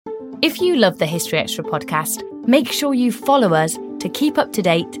If you love the History Extra podcast, make sure you follow us to keep up to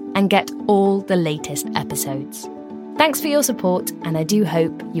date and get all the latest episodes. Thanks for your support, and I do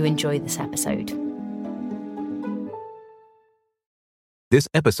hope you enjoy this episode. This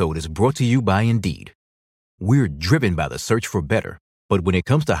episode is brought to you by Indeed. We're driven by the search for better, but when it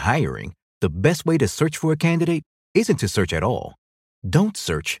comes to hiring, the best way to search for a candidate isn't to search at all. Don't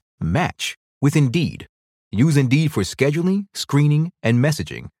search, match with Indeed. Use Indeed for scheduling, screening, and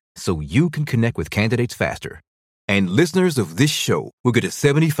messaging so you can connect with candidates faster. And listeners of this show will get a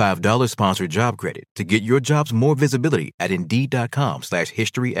 $75 sponsored job credit to get your jobs more visibility at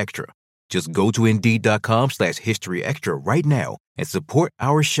Indeed.com/HistoryExtra. Just go to Indeed.com/HistoryExtra right now and support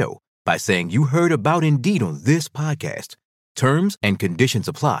our show by saying you heard about Indeed on this podcast. Terms and conditions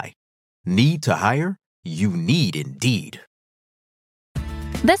apply. Need to hire? You need Indeed.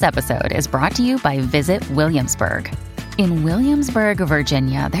 This episode is brought to you by Visit Williamsburg. In Williamsburg,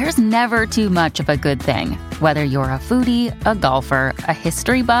 Virginia, there's never too much of a good thing. Whether you're a foodie, a golfer, a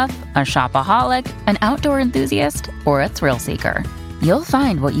history buff, a shopaholic, an outdoor enthusiast, or a thrill seeker, you'll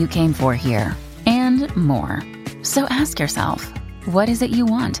find what you came for here and more. So ask yourself, what is it you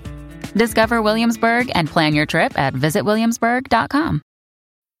want? Discover Williamsburg and plan your trip at visitwilliamsburg.com.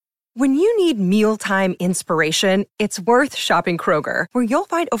 When you need mealtime inspiration, it's worth shopping Kroger, where you'll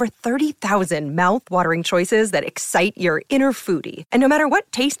find over 30,000 mouth-watering choices that excite your inner foodie. And no matter what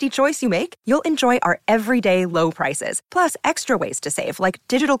tasty choice you make, you'll enjoy our everyday low prices, plus extra ways to save, like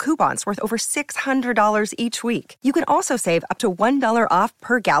digital coupons worth over $600 each week. You can also save up to $1 off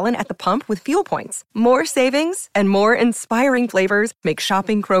per gallon at the pump with fuel points. More savings and more inspiring flavors make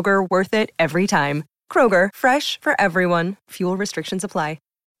shopping Kroger worth it every time. Kroger, fresh for everyone. Fuel restrictions apply.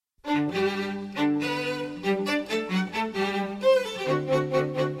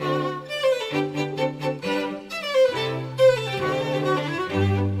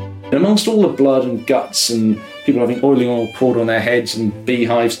 Amongst all the blood and guts and people having oiling oil poured on their heads and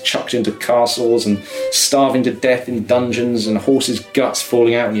beehives chucked into castles and starving to death in dungeons and horses' guts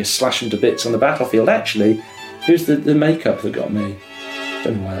falling out and you slash them to bits on the battlefield, actually, who's the makeup that got me?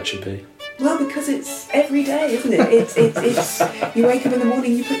 Don't know why that should be. Well, because it's every day, isn't it? It's you wake up in the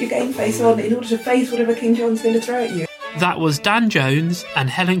morning, you put your game face on in order to face whatever King John's going to throw at you. That was Dan Jones and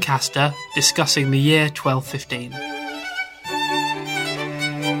Helen Castor discussing the year 1215.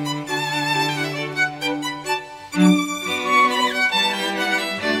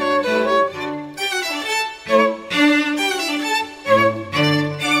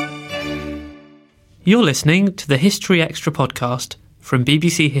 You're listening to the History Extra podcast from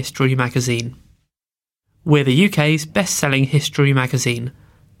BBC History Magazine. We're the UK's best-selling history magazine,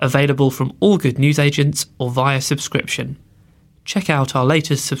 available from all good newsagents or via subscription. Check out our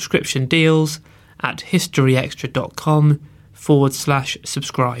latest subscription deals at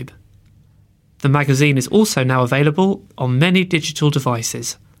historyextra.com/subscribe. The magazine is also now available on many digital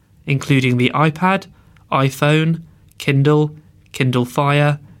devices, including the iPad, iPhone, Kindle, Kindle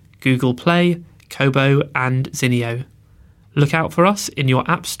Fire, Google Play, Kobo and Zinio. Look out for us in your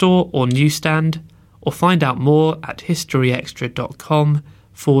App Store or newsstand, or find out more at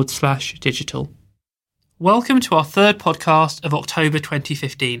historyextra.com/digital. Welcome to our third podcast of October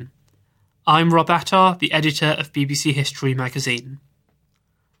 2015. I'm Rob Attar, the editor of BBC History Magazine.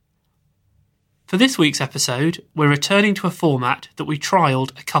 For this week's episode, we're returning to a format that we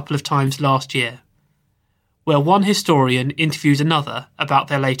trialled a couple of times last year, where one historian interviews another about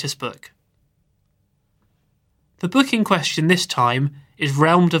their latest book. The book in question this time is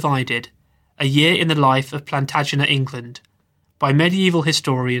Realm Divided, A Year in the Life of Plantagenet England, by medieval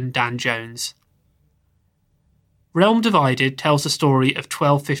historian Dan Jones. Realm Divided tells the story of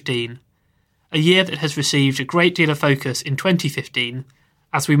 1215, a year that has received a great deal of focus in 2015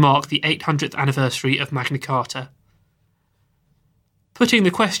 as we mark the 800th anniversary of Magna Carta. Putting the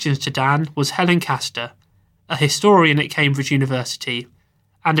questions to Dan was Helen Castor, a historian at Cambridge University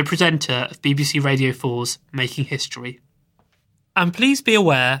and a presenter of BBC Radio 4's Making History. And please be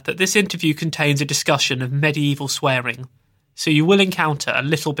aware that this interview contains a discussion of medieval swearing, so you will encounter a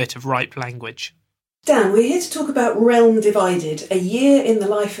little bit of ripe language. Dan, we're here to talk about Realm Divided, A Year in the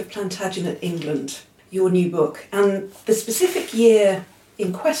Life of Plantagenet England, your new book. And the specific year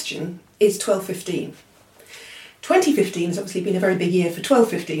in question is 1215. 2015 has obviously been a very big year for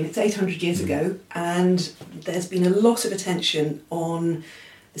 1215. It's 800 years ago, and there's been a lot of attention on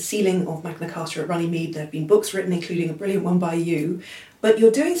the sealing of Magna Carta at Runnymede. There have been books written, including a brilliant one by you, but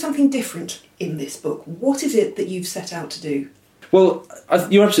you're doing something different in this book. What is it that you've set out to do? Well,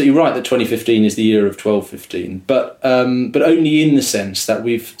 you're absolutely right that 2015 is the year of 1215, but only in the sense that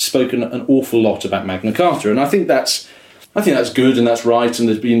we've spoken an awful lot about Magna Carta, and I think that's I think that's good and that's right, and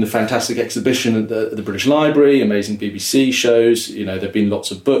there's been the fantastic exhibition at the British Library, amazing BBC shows, there have been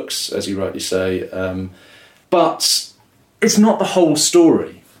lots of books, as you rightly say, but it's not the whole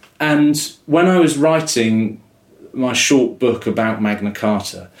story. And when I was writing my short book about Magna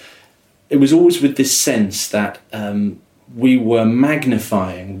Carta, it was always with this sense that we were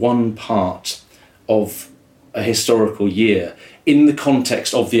magnifying one part of a historical year in the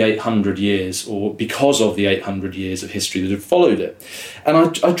context of the 800 years, or because of the 800 years of history that had followed it. And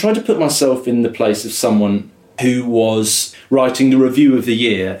I tried to put myself in the place of someone who was writing the review of the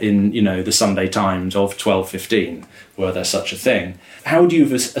year in, the Sunday Times of 1215, were there such a thing. How would you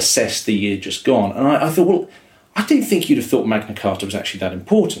have assessed the year just gone? And I thought, well, I didn't think you'd have thought Magna Carta was actually that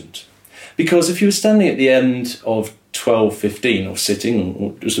important. Because if you were standing at the end of 1215, or sitting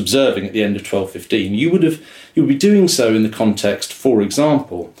or just observing at the end of 1215, you would be doing so in the context, for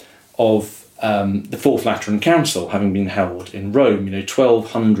example, of the Fourth Lateran Council having been held in Rome.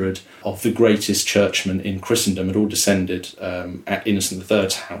 1,200 of the greatest churchmen in Christendom had all descended at Innocent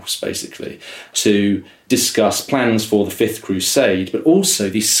III's house, basically, to discuss plans for the Fifth Crusade, but also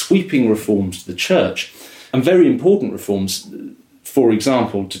these sweeping reforms to the church, and very important reforms. For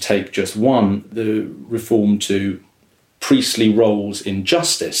example, to take just one, the reform to priestly roles in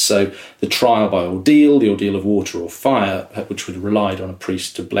justice, so the trial by ordeal, the ordeal of water or fire, which would have relied on a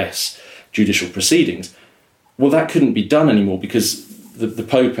priest to bless judicial proceedings. Well, that couldn't be done anymore because the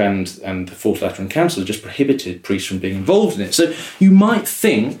Pope and the Fourth Lateran Council had just prohibited priests from being involved in it. So you might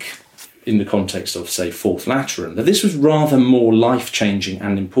think, in the context of, say, Fourth Lateran, that this was rather more life-changing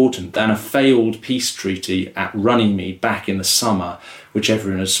and important than a failed peace treaty at Runnymede back in the summer, which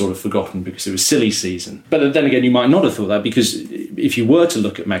everyone has sort of forgotten because it was silly season. But then again, you might not have thought that, because if you were to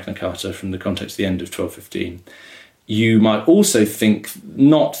look at Magna Carta from the context of the end of 1215, you might also think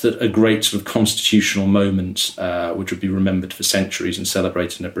not that a great sort of constitutional moment, which would be remembered for centuries and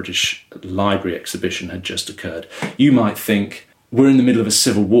celebrated in a British Library exhibition, had just occurred. You might think, we're in the middle of a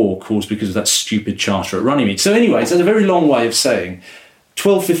civil war caused because of that stupid charter at Runnymede. So anyways, that's a very long way of saying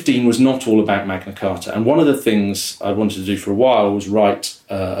 1215 was not all about Magna Carta. And one of the things I wanted to do for a while was write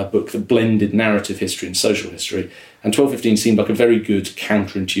a book that blended narrative history and social history. And 1215 seemed like a very good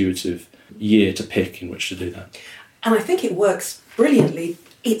counterintuitive year to pick in which to do that. And I think it works brilliantly.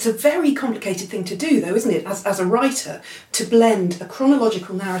 It's a very complicated thing to do, though, isn't it, as a writer, to blend a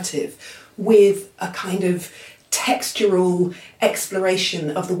chronological narrative with a kind of textural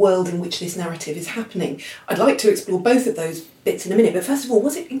exploration of the world in which this narrative is happening. I'd like to explore both of those bits in a minute, but first of all,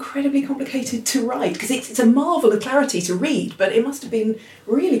 was it incredibly complicated to write? Because it's a marvel of clarity to read, but it must have been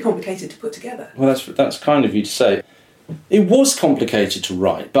really complicated to put together. Well, that's kind of you to say. It was complicated to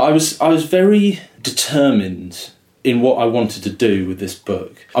write, but I was very determined in what I wanted to do with this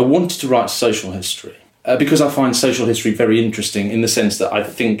book. I wanted to write social history because I find social history very interesting in the sense that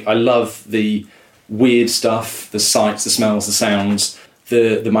I love the weird stuff, the sights, the smells, the sounds,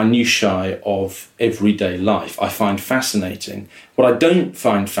 the minutiae of everyday life I find fascinating. What I don't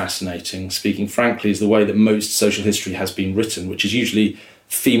find fascinating, speaking frankly, is the way that most social history has been written, which is usually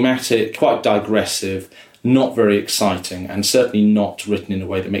thematic, quite digressive, not very exciting, and certainly not written in a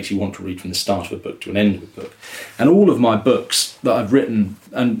way that makes you want to read from the start of a book to an end of a book. And all of my books that I've written,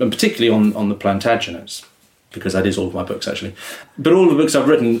 and particularly on the Plantagenets, because that is all of my books actually, but all the books I've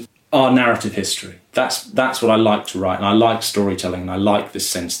written are narrative history. That's what I like to write, and I like storytelling, and I like this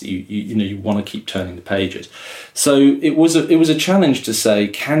sense that you want to keep turning the pages. So it was a challenge to say,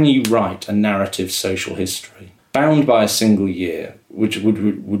 can you write a narrative social history bound by a single year, which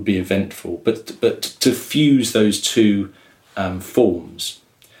would be eventful, but to fuse those two forms.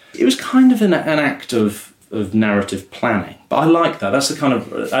 It was kind of an act of narrative planning, but I like that. That's the kind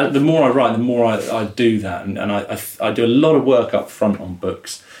of the more I write, the more I do that, and I do a lot of work up front on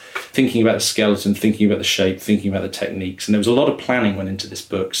books, thinking about the skeleton, thinking about the shape, thinking about the techniques. And there was a lot of planning went into this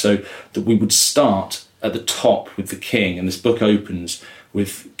book so that we would start at the top with the king. And this book opens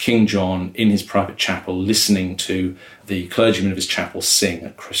with King John in his private chapel listening to the clergyman of his chapel sing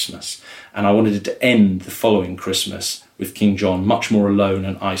at Christmas. And I wanted it to end the following Christmas with King John much more alone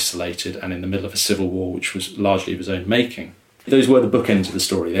and isolated and in the middle of a civil war, which was largely of his own making. Those were the bookends of the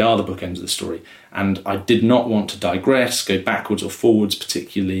story. They are the bookends of the story. And I did not want to digress, go backwards or forwards,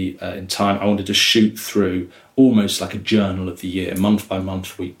 particularly in time. I wanted to shoot through almost like a journal of the year, month by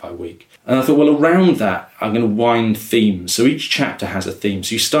month, week by week. And I thought, well, around that, I'm going to wind themes. So each chapter has a theme.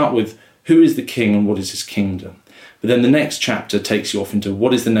 So you start with who is the king and what is his kingdom? But then the next chapter takes you off into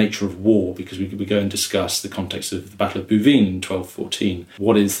what is the nature of war, because we go and discuss the context of the Battle of Bouvines in 1214.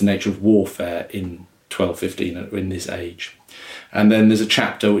 What is the nature of warfare in 1215 in this age? And then there's a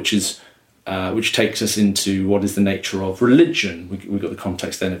chapter which is which takes us into what is the nature of religion. We've got the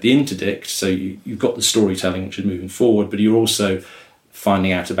context then of the interdict, so you've got the storytelling which is moving forward, but you're also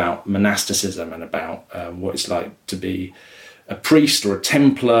finding out about monasticism and about what it's like to be a priest or a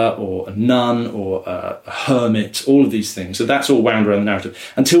Templar or a nun or a hermit, all of these things. So that's all wound around the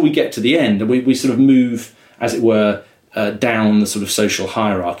narrative until we get to the end, and we sort of move, as it were, down the sort of social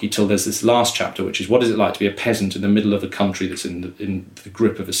hierarchy till there's this last chapter, which is what is it like to be a peasant in the middle of a country that's in the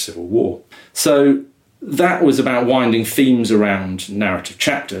grip of a civil war. So that was about winding themes around narrative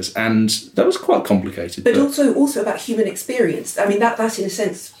chapters, and that was quite complicated. But also about human experience. I mean, that in a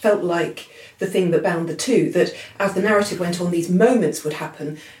sense felt like the thing that bound the two, that as the narrative went on, these moments would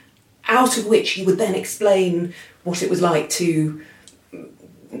happen, out of which you would then explain what it was like to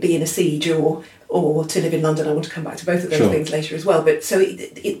be in a siege or to live in London. I want to come back to both of those things later as well. But so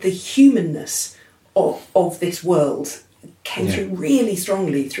the humanness of this world came through really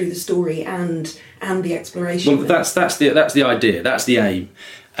strongly through the story and the exploration. Well, that's the idea. That's the aim,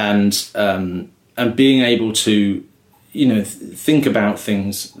 and being able to, think about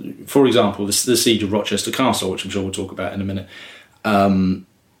things. For example, the siege of Rochester Castle, which I'm sure we'll talk about in a minute.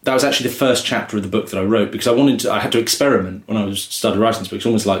 That was actually the first chapter of the book that I wrote because I had to experiment when I started writing this book. It's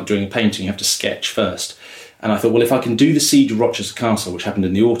almost like doing a painting, you have to sketch first. And I thought, well, if I can do the siege of Rochester Castle, which happened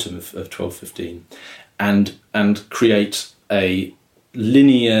in the autumn of 1215, and create a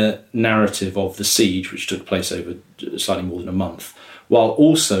linear narrative of the siege, which took place over slightly more than a month, while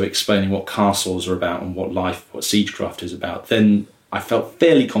also explaining what castles are about and what siegecraft is about, then I felt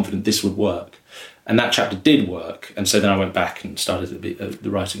fairly confident this would work. And that chapter did work, and so then I went back and started the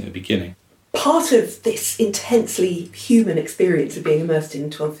writing at the beginning. Part of this intensely human experience of being immersed in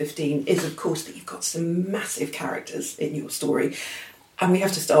 1215 is, of course, that you've got some massive characters in your story, and we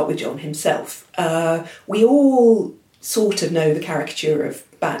have to start with John himself. We all sort of know the caricature of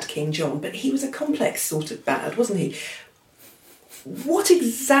bad King John, but he was a complex sort of bad, wasn't he? What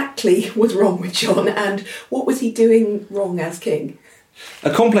exactly was wrong with John, and what was he doing wrong as king?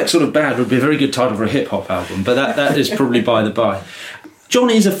 A complex sort of bad would be a very good title for a hip-hop album, but that is probably by the by. John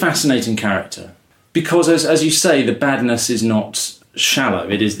is a fascinating character because, as you say, the badness is not shallow.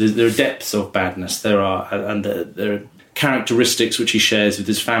 There are depths of badness. There are characteristics which he shares with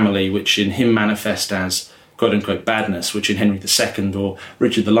his family, which in him manifest as quote-unquote badness, which in Henry II or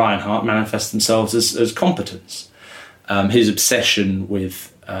Richard the Lionheart manifest themselves as competence. His obsession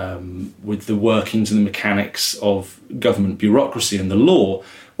with the workings and the mechanics of government bureaucracy and the law,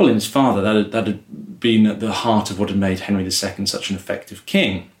 well, in his father, that had been at the heart of what had made Henry II such an effective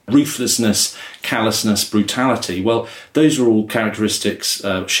king. Ruthlessness, callousness, brutality, well, those are all characteristics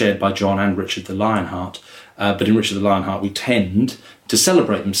shared by John and Richard the Lionheart, but in Richard the Lionheart we tend to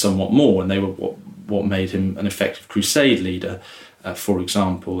celebrate them somewhat more, and they were what made him an effective crusade leader, for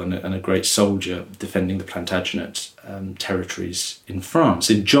example, and a great soldier defending the Plantagenet territories in France.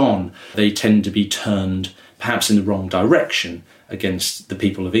 In John, they tend to be turned perhaps in the wrong direction against the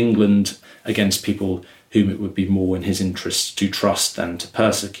people of England, against people whom it would be more in his interest to trust than to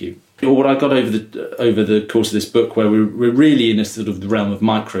persecute. What I got over the course of this book, where we're really in a sort of the realm of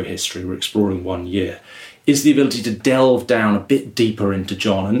microhistory, we're exploring 1 year, is the ability to delve down a bit deeper into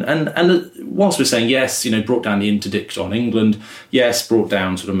John. And whilst we're saying, yes, brought down the interdict on England, yes, brought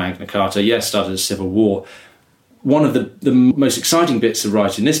down sort of Magna Carta, yes, started a civil war, one of the most exciting bits of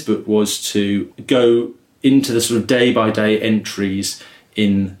writing this book was to go into the sort of day-by-day entries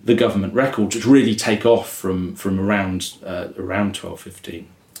in the government records, which really take off from around 1215.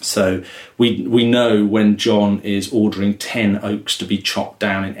 So we know when John is ordering 10 oaks to be chopped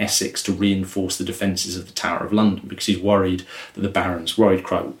down in Essex to reinforce the defences of the Tower of London, because he's worried that the barons,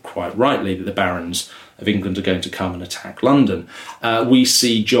 quite rightly, that the barons of England are going to come and attack London. We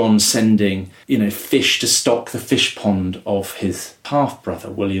see John sending, fish to stock the fish pond of his half-brother,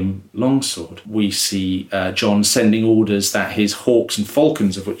 William Longsword. We see John sending orders that his hawks and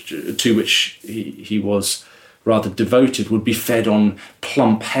falcons, to which he was rather devoted, would be fed on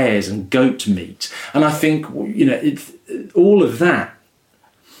plump hares and goat meat. And I think, all of that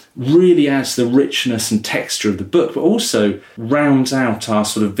really adds the richness and texture of the book, but also rounds out our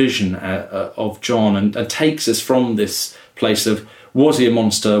sort of vision of John and takes us from this place of, was he a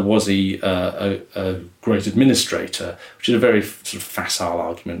monster, was he a great administrator, which is a very sort of facile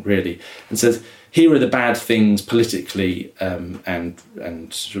argument, really, and says, here are the bad things politically and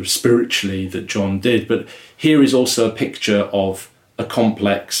sort of spiritually that John did, but here is also a picture of a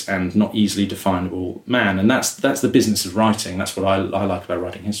complex and not easily definable man. And that's the business of writing. That's what I like about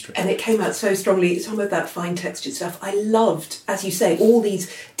writing history. And it came out so strongly, some of that fine-textured stuff. I loved, as you say, all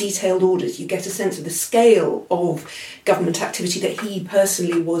these detailed orders. You get a sense of the scale of government activity that he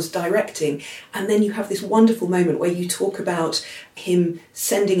personally was directing. And then you have this wonderful moment where you talk about him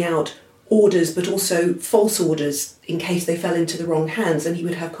sending out orders, but also false orders in case they fell into the wrong hands. And he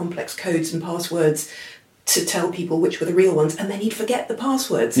would have complex codes and passwords to tell people which were the real ones, and then he'd forget the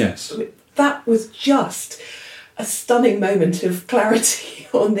passwords. Yes. That was just a stunning moment of clarity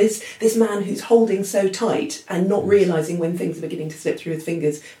on this man who's holding so tight and not realising when things are beginning to slip through his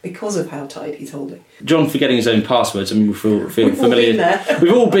fingers because of how tight he's holding. John forgetting his own passwords, I mean, we feel We've familiar. All been there.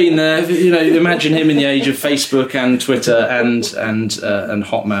 We've all been there. You know, imagine him in the age of Facebook and Twitter and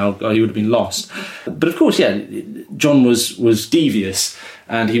Hotmail. God, he would have been lost. But of course, yeah, John was devious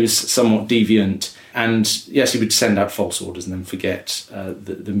and he was somewhat deviant. And yes, he would send out false orders and then forget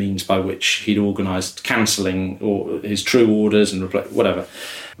the means by which he'd organised cancelling or his true orders and whatever.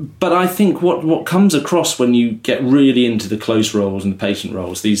 But I think what comes across when you get really into the close roles and the patient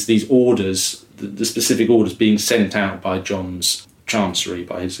roles, these orders, the specific orders being sent out by John's chancery,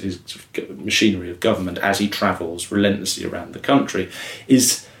 by his machinery of government as he travels relentlessly around the country,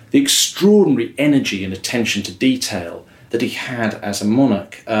 is the extraordinary energy and attention to detail that he had as a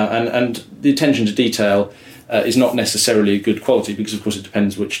monarch. And the attention to detail is not necessarily a good quality because, of course, it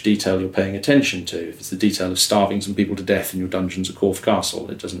depends which detail you're paying attention to. If it's the detail of starving some people to death in your dungeons at Corfe Castle,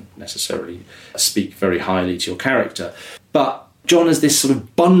 it doesn't necessarily speak very highly to your character. But John has this sort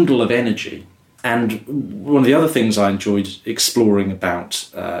of bundle of energy. And one of the other things I enjoyed exploring about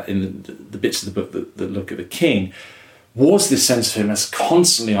in the bits of the book that look at the king was this sense of him as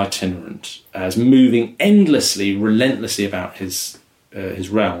constantly itinerant, as moving endlessly, relentlessly about his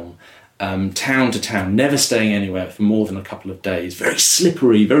realm, town to town, never staying anywhere for more than a couple of days. Very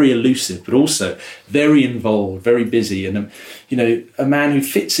slippery, very elusive, but also very involved, very busy, and a man who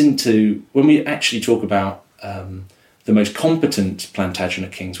fits into, when we actually talk about the most competent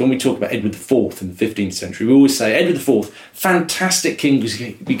Plantagenet kings, when we talk about Edward IV in the 15th century, we always say Edward IV, fantastic king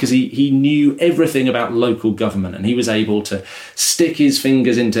because he knew everything about local government and he was able to stick his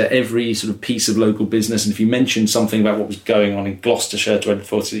fingers into every sort of piece of local business. And if you mentioned something about what was going on in Gloucestershire to Edward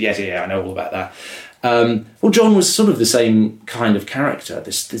IV, he said, yeah, I know all about that. Well, John was sort of the same kind of character,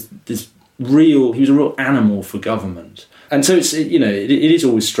 this real, he was a real animal for government. And so it is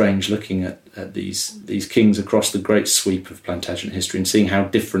always strange looking at these kings across the great sweep of Plantagenet history and seeing how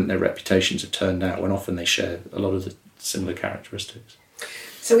different their reputations have turned out when often they share a lot of the similar characteristics.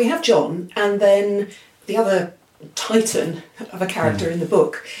 So we have John, and then the other titan of a character in the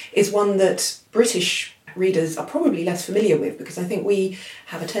book is one that British readers are probably less familiar with, because I think we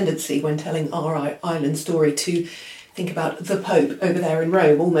have a tendency when telling our Ireland story to think about the Pope over there in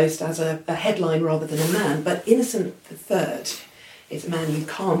Rome almost as a headline rather than a man. But Innocent III is a man you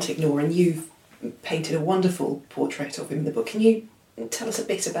can't ignore, and you've painted a wonderful portrait of him in the book. Can you tell us a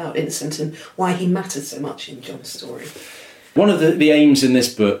bit about Innocent and why he matters so much in John's story? One of the aims in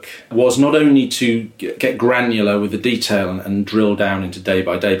this book was not only to get granular with the detail and drill down into day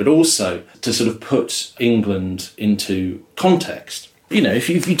by day, but also to sort of put England into context. If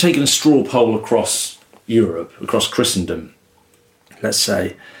you've taken a straw poll across Europe, across Christendom, let's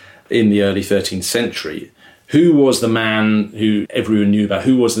say, in the early 13th century, who was the man who everyone knew about?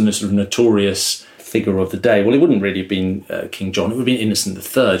 Who was the sort of notorious figure of the day? Well, it wouldn't really have been King John. It would have been Innocent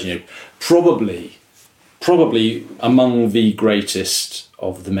III. Probably among the greatest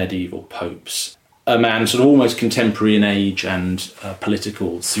of the medieval popes. A man sort of almost contemporary in age and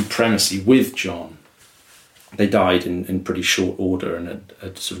political supremacy with John. They died in pretty short order and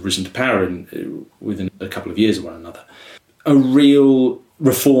had sort of risen to power within a couple of years of one another. A real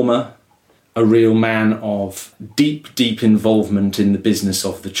reformer, a real man of deep involvement in the business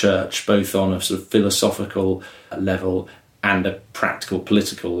of the church, both on a sort of philosophical level and a practical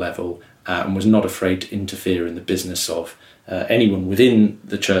political level, and was not afraid to interfere in the business of anyone within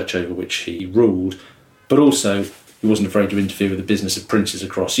the church over which he ruled, but also he wasn't afraid to interfere with the business of princes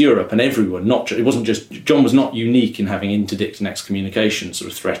across Europe and everyone. John was not unique in having interdict and excommunication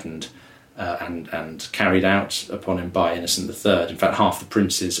sort of threatened and carried out upon him by Innocent III. In fact, half the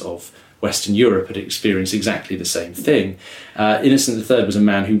princes of Western Europe had experienced exactly the same thing. Innocent III was a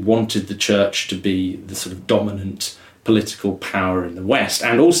man who wanted the church to be the sort of dominant political power in the West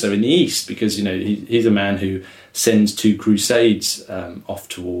and also in the East, because he's a man who sends 2 crusades off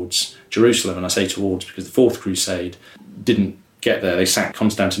towards Jerusalem, and I say towards because the 4th crusade didn't get there. They sacked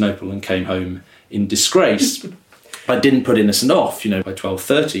Constantinople and came home in disgrace. I didn't put Innocent off. By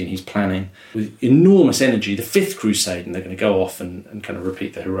 1213 he's planning with enormous energy the Fifth Crusade, and they're going to go off and kind of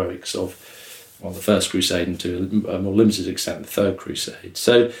repeat the heroics of the First Crusade, and to a more limited extent the Third Crusade.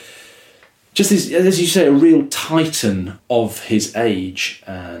 So just as you say, a real titan of his age,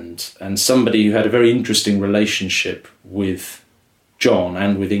 and somebody who had a very interesting relationship with John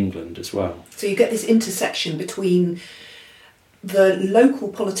and with England as well. So you get this intersection between the local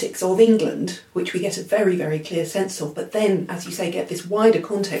politics of England, which we get a very, very clear sense of, but then, as you say, get this wider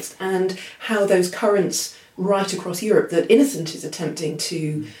context and how those currents right across Europe that Innocent is attempting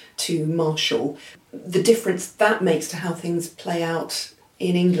to marshal, the difference that makes to how things play out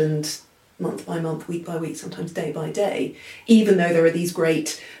in England month by month, week by week, sometimes day by day, even though there are these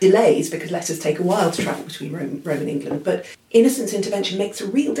great delays because letters take a while to travel between Rome and England. But Innocent's intervention makes a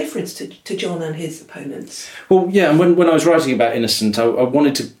real difference to John and his opponents. Well, yeah, and when I was writing about Innocent, I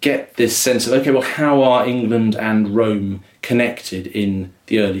wanted to get this sense of, okay, well, how are England and Rome connected in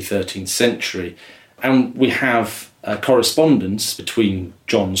the early 13th century? And we have correspondence between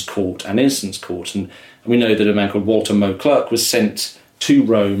John's court and Innocent's court, and we know that a man called Walter Mauclerc was sent to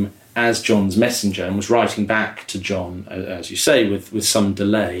Rome as John's messenger and was writing back to John, as you say, with some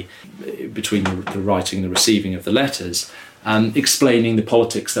delay between the writing and the receiving of the letters, explaining the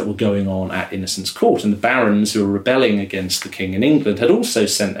politics that were going on at Innocent's court. And the barons who were rebelling against the king in England had also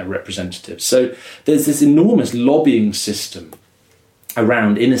sent their representatives. So there's this enormous lobbying system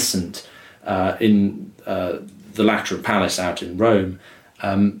around Innocent in the Lateran Palace out in Rome,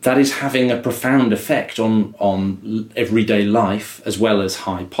 that is having a profound effect on everyday life as well as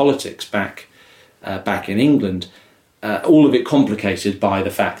high politics back in England. All of it complicated by the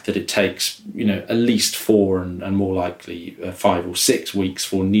fact that it takes, at least 4 and more likely 5 or 6 weeks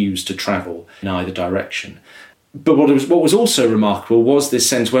for news to travel in either direction. But what was also remarkable was this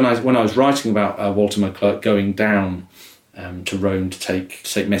sense when I was writing about Walter Mauclerc going down to Rome to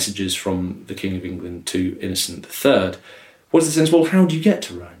take messages from the King of England to Innocent III. What's the sense, well, how do you get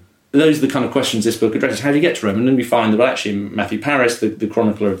to Rome? Those are the kind of questions this book addresses. How do you get to Rome? And then we find that, well, actually, Matthew Paris, the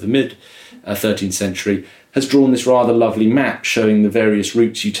chronicler of the mid-13th century, has drawn this rather lovely map showing the various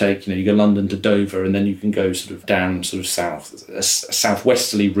routes you take. You go London to Dover, and then you can go sort of down sort of south, a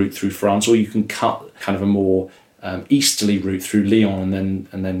southwesterly route through France, or you can cut kind of a more easterly route through Lyon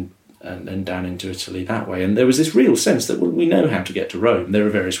and then down into Italy that way. And there was this real sense that, well, we know how to get to Rome. There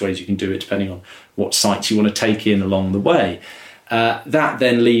are various ways you can do it depending on what sites you want to take in along the way. That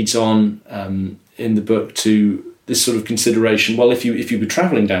then leads on in the book to this sort of consideration, well, if you were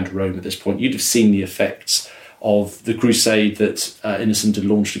travelling down to Rome at this point, you'd have seen the effects of the crusade that Innocent had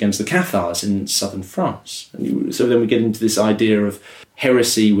launched against the Cathars in southern France. So then we get into this idea of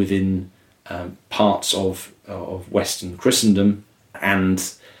heresy within parts of Western Christendom,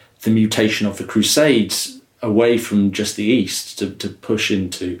 and the mutation of the Crusades away from just the East to push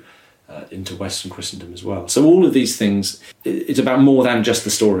into Western Christendom as well. So all of these things, it's about more than just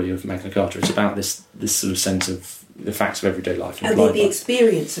the story of Magna Carta. It's about this sort of sense of the facts of everyday life. And the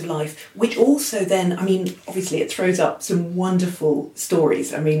experience of life, which also then, obviously it throws up some wonderful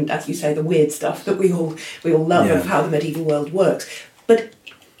stories. As you say, the weird stuff that we all love of how the medieval world works. But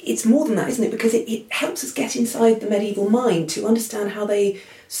it's more than that, isn't it? Because it helps us get inside the medieval mind to understand how they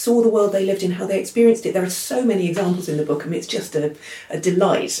saw the world they lived in, how they experienced it. There are so many examples in the book, it's just a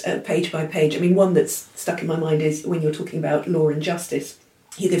delight, page by page. One that's stuck in my mind is when you're talking about law and justice.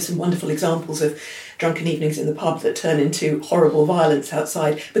 You give some wonderful examples of drunken evenings in the pub that turn into horrible violence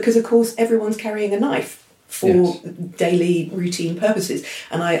outside, because, of course, everyone's carrying a knife for daily routine purposes.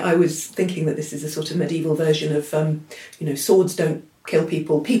 And I was thinking that this is a sort of medieval version of, swords don't kill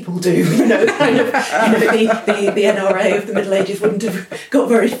people, people do. The NRA of the Middle Ages wouldn't have got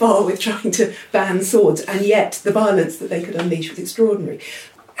very far with trying to ban swords, and yet the violence that they could unleash was extraordinary.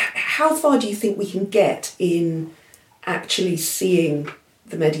 How far do you think we can get in actually seeing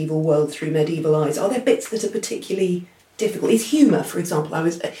the medieval world through medieval eyes? Are there bits that are particularly difficult? Is humour, for example,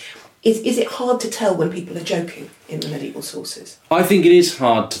 is it hard to tell when people are joking in the medieval sources? I think it is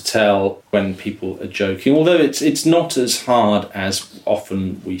hard to tell when people are joking, although it's not as hard as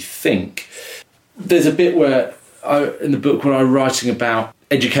often we think. There's a bit in the book where I'm writing about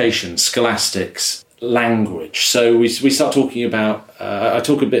education, scholastics, language. So we start talking about, I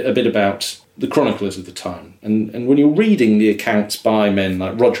talk a bit about the chroniclers of the time. And when you're reading the accounts by men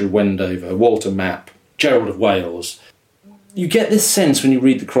like Roger Wendover, Walter Map, Gerald of Wales, you get this sense when you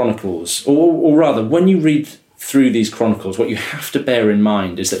read the chronicles, or rather, when you read through these chronicles, what you have to bear in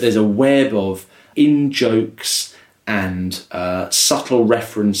mind is that there's a web of in-jokes and subtle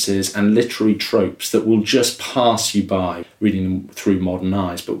references and literary tropes that will just pass you by reading them through modern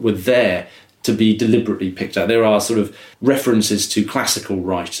eyes, but were there to be deliberately picked out. There are sort of references to classical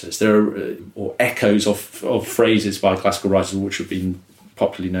writers. There are or echoes of phrases by classical writers which have been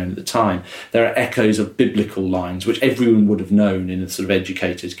popularly known at the time. There are echoes of biblical lines which everyone would have known in a sort of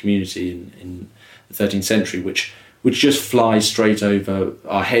educated community in the 13th century, which just fly straight over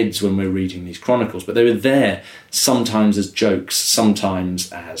our heads when we're reading these chronicles. But they were there sometimes as jokes,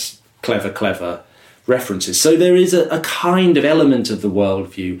 sometimes as clever references. So there is a kind of element of the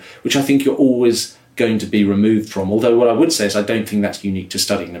worldview which I think you're always going to be removed from. Although what I would say is I don't think that's unique to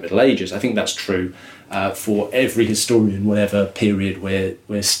studying the Middle Ages. I think that's true for every historian, whatever period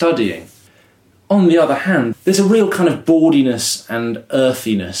we're studying. On the other hand, there's a real kind of bawdiness and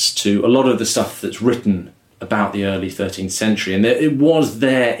earthiness to a lot of the stuff that's written about the early 13th century. And it was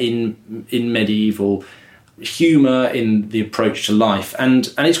there in medieval humour, in the approach to life,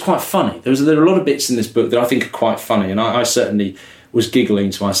 and it's quite funny. There are a lot of bits in this book that I think are quite funny, and I certainly was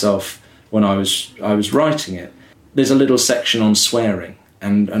giggling to myself when I was writing it. There's a little section on swearing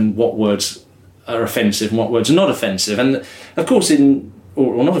and what words are offensive and what words are not offensive, and of course in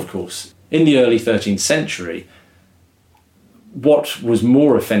the early 13th century, what was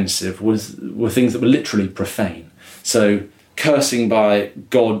more offensive were things that were literally profane. So cursing by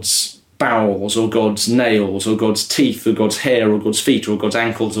God's bowels or God's nails or God's teeth or God's hair or God's feet or God's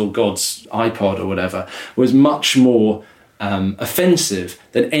ankles or God's iPod or whatever was much more offensive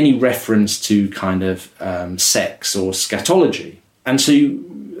than any reference to kind of sex or scatology.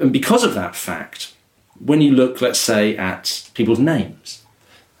 And because of that fact, when you look, let's say, at people's names,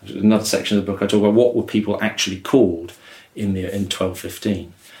 another section of the book I talk about what were people actually called in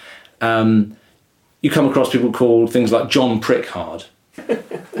 1215. You come across people called things like John Prickhard.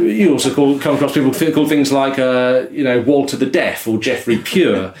 You also come across people called things like Walter the Deaf or Geoffrey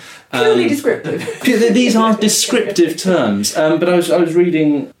Pure. Purely descriptive. These are descriptive terms. But I was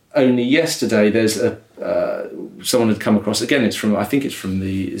reading only yesterday. There's someone had come across, again. It's either from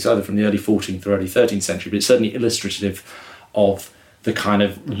the early 14th or early 13th century, but it's certainly illustrative of the kind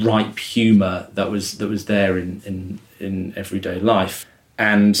of ripe humour that was there in everyday life.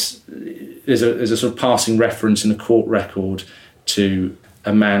 And there's a sort of passing reference in a court record to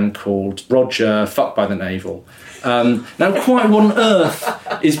a man called Roger Fuck by the Navel. Now, quite what on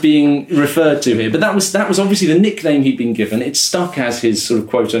earth is being referred to here? But that was obviously the nickname he'd been given. It stuck as his sort of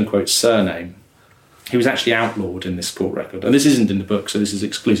quote-unquote surname. He was actually outlawed in this court record. And this isn't in the book, so this is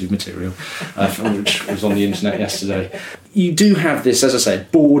exclusive material, which was on the internet yesterday. You do have this, as I say,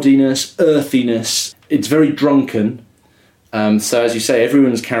 bawdiness, earthiness. It's very drunken. So, as you say,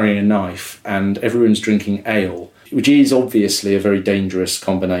 everyone's carrying a knife and everyone's drinking ale, which is obviously a very dangerous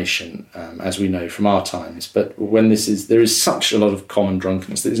combination, as we know from our times. But when there is such a lot of common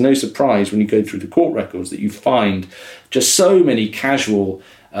drunkenness, there's no surprise when you go through the court records that you find just so many casual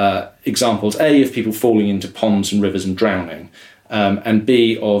examples, A, of people falling into ponds and rivers and drowning, and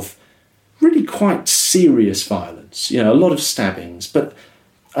B, of really quite serious violence. A lot of stabbings. But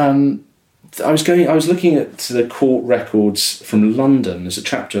I was looking at the court records from London. There's a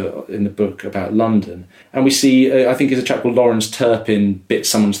chapter in the book about London, and we see, I think it's a chap called Lawrence Turpin bit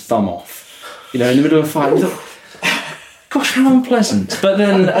someone's thumb off, in the middle of a fight. I thought, gosh, how unpleasant. But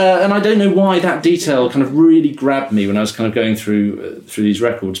then, and I don't know why that detail kind of really grabbed me when I was kind of going through these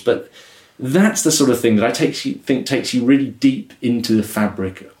records, but that's the sort of thing that I think takes you really deep into the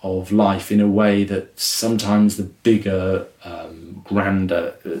fabric of life in a way that sometimes the bigger,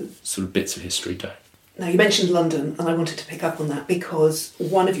 grander sort of bits of history don't. Now, you mentioned London, and I wanted to pick up on that because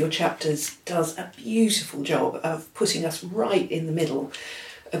one of your chapters does a beautiful job of putting us right in the middle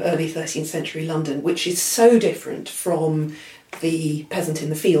of early 13th century London, which is so different from the peasant in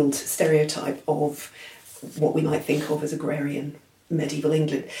the field stereotype of what we might think of as agrarian medieval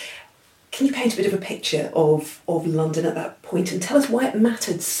England. Can you paint a bit of a picture of London at that point and tell us why it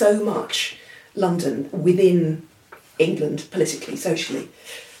mattered so much, London, within England, politically, socially?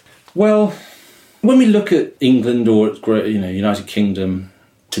 Well, when we look at England or United Kingdom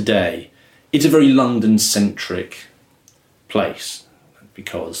today, it's a very London-centric place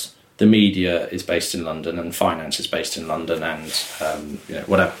because the media is based in London and finance is based in London and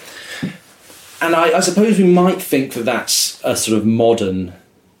whatever. And I suppose we might think that that's a sort of modern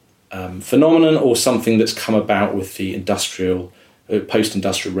phenomenon or something that's come about with the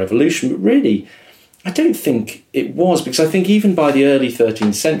post-industrial revolution, but really I don't think it was, because I think even by the early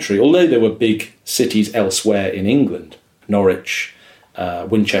 13th century, although there were big cities elsewhere in England, Norwich,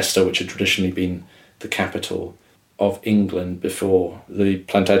 Winchester, which had traditionally been the capital of England before the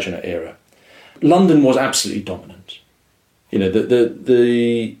Plantagenet era, London was absolutely dominant.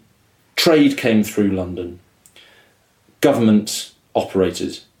 The trade came through London, government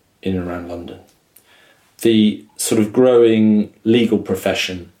operated in and around London. The sort of growing legal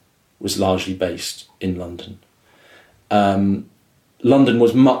profession was largely based in London. London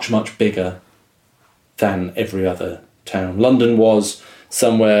was much, much bigger than every other town. London was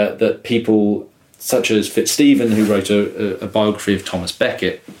somewhere that people such as Fitzstephen, who wrote a biography of Thomas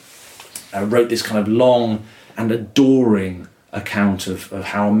Becket, wrote this kind of long and adoring account of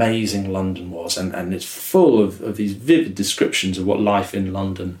how amazing London was, and it's full of these vivid descriptions of what life in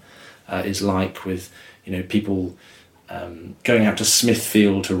London is like, with people going out to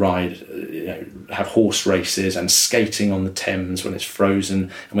Smithfield to ride, have horse races, and skating on the Thames when it's frozen,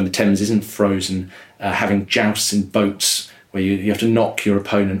 and when the Thames isn't frozen, having jousts in boats where you have to knock your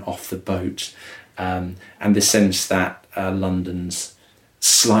opponent off the boat, and the sense that London's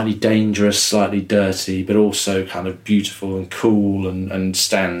slightly dangerous, slightly dirty, but also kind of beautiful and cool, and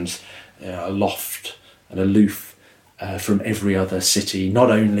stands aloft and aloof from every other city, not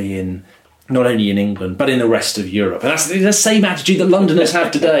only in England, but in the rest of Europe. And that's the same attitude that Londoners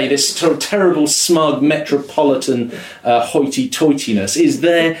have today. This sort of terrible, smug, metropolitan hoity-toityness is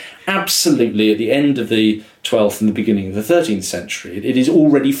there absolutely at the end of the 12th and the beginning of the 13th century. It is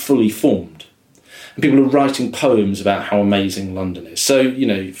already fully formed. And people are writing poems about how amazing London is. So,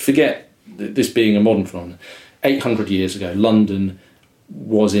 forget this being a modern phenomenon. 800 years ago, London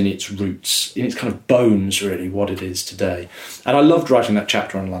was in its roots, in its kind of bones, really, what it is today. And I loved writing that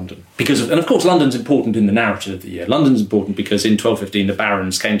chapter on London and of course London's important in the narrative of the year. London's important because in 1215 the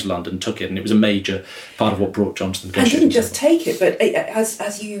barons came to London, took it, and it was a major part of what brought John to the negotiating and didn't just take it, but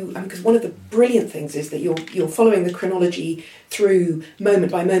as you, because one of the brilliant things is that you're following the chronology through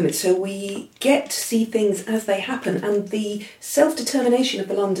moment by moment, so we get to see things as they happen, and the self-determination of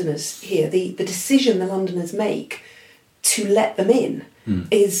the Londoners here, the decision the Londoners make to let them in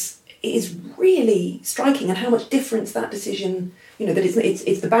is really striking, and how much difference that decision, that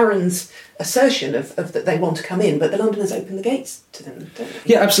it's the barons' assertion of that they want to come in, but the Londoners open the gates to them, don't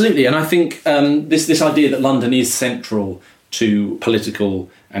they? Yeah, absolutely. And I think this idea that London is central to political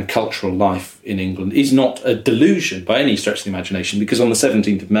and cultural life in England is not a delusion by any stretch of the imagination, because on the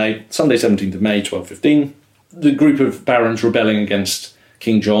 17th of May, Sunday 17th of May 1215, the group of barons rebelling against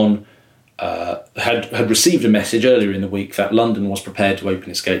King John had received a message earlier in the week that London was prepared to open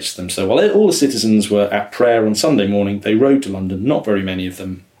its gates to them. So while all the citizens were at prayer on Sunday morning, they rode to London. Not very many of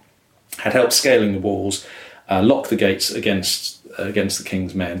them had help scaling the walls, locked the gates against the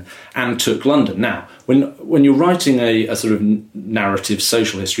king's men, and took London. Now, when you're writing a sort of narrative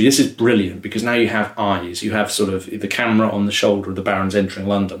social history, this is brilliant, because now you have eyes, you have sort of the camera on the shoulder of the barons entering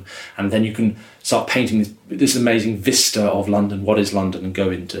London, and then you can start painting this amazing vista of London. What is London? And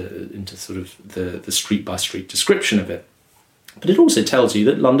go into sort of the street by street description of it. But it also tells you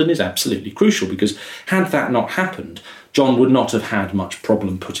that London is absolutely crucial, because had that not happened, John would not have had much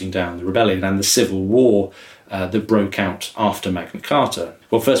problem putting down the rebellion and the civil war that broke out after Magna Carta.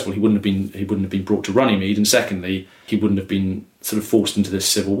 Well, first of all, he wouldn't have been brought to Runnymede, and secondly, he wouldn't have been sort of forced into this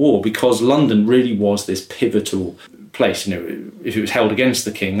civil war, because London really was this pivotal place. If it was held against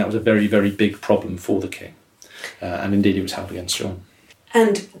the king, that was a very, very big problem for the king, and indeed it was held against John.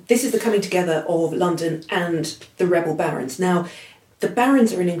 And this is the coming together of London and the rebel barons. Now, the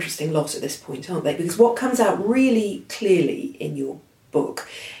barons are an interesting lot at this point, aren't they? Because what comes out really clearly in your book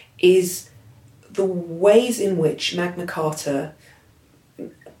is the ways in which Magna Carta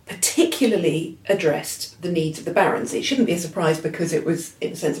particularly addressed the needs of the barons. It shouldn't be a surprise, because it was,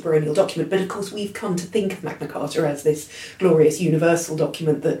 in a sense, a baronial document, but of course we've come to think of Magna Carta as this glorious universal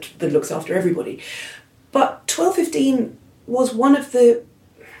document that looks after everybody. But 1215 was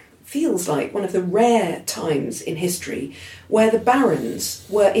feels like one of the rare times in history where the barons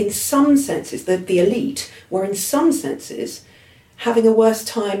were, in some senses, the elite were in some senses having a worse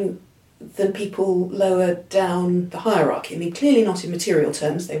time than people lower down the hierarchy. I mean, clearly not in material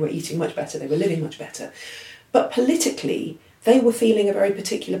terms, they were eating much better, they were living much better, but politically they were feeling a very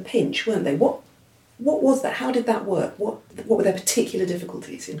particular pinch, weren't they? What was that? How did that work? What were their particular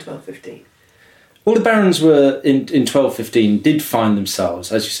difficulties in 1215? Well, the barons were, in 1215, did find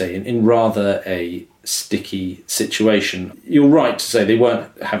themselves, as you say, in rather a sticky situation. You're right to say they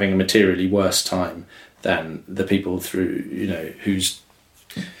weren't having a materially worse time than the people whose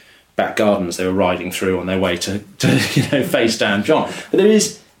back gardens they were riding through on their way to face down John. But there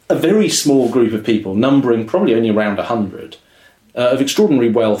is a very small group of people, numbering probably only around 100, of extraordinary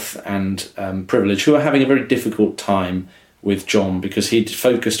wealth and privilege, who are having a very difficult time with John, because he'd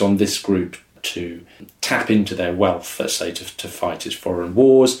focused on this group to tap into their wealth, let's say, to fight his foreign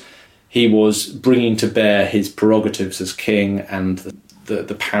wars. He was bringing to bear his prerogatives as king and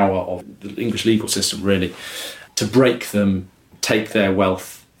the power of the English legal system, really, to break them, take their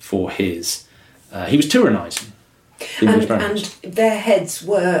wealth for his... he was tyrannising. And their heads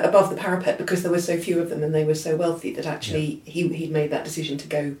were above the parapet because there were so few of them and they were so wealthy that actually he'd made that decision to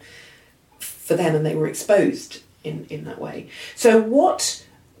go for them, and they were exposed in that way. So what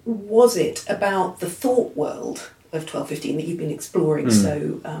was it about the thought world of 1215 that you've been exploring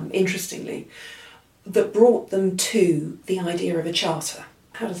so interestingly that brought them to the idea of a charter?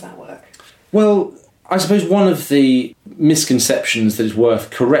 How does that work? Well, I suppose one of the misconceptions that is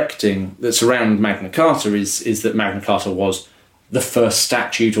worth correcting that surround Magna Carta is that Magna Carta was the first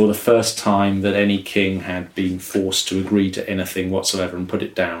statute or the first time that any king had been forced to agree to anything whatsoever and put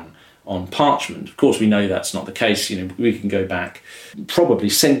it down on parchment. Of course, we know that's not the case. We can go back probably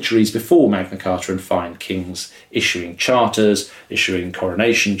centuries before Magna Carta and find kings issuing charters, issuing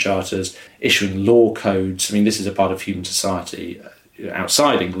coronation charters, issuing law codes. I mean, this is a part of human society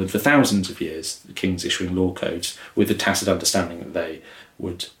outside England for thousands of years, the kings issuing law codes with the tacit understanding that they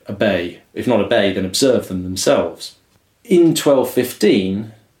would obey, if not obey, then observe them themselves. In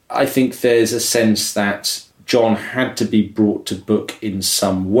 1215, I think there's a sense that John had to be brought to book in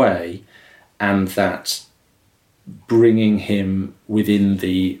some way, and that bringing him within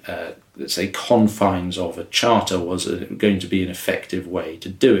the, let's say, confines of a charter was going to be an effective way to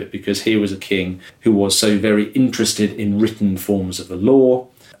do it, because here was a king who was so very interested in written forms of the law,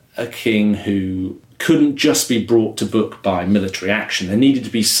 a king who couldn't just be brought to book by military action. There needed to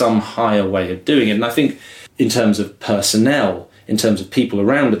be some higher way of doing it. And I think in terms of personnel, in terms of people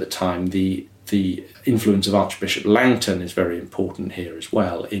around at the time, the influence of Archbishop Langton is very important here as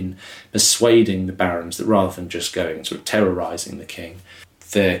well, in persuading the barons that rather than just going and sort of terrorising the king,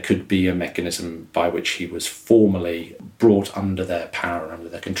 there could be a mechanism by which he was formally brought under their power, under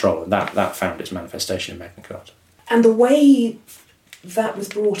their control, and that found its manifestation in Magna Carta. And the way that was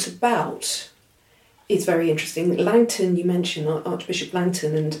brought about is very interesting. Langton, you mentioned Archbishop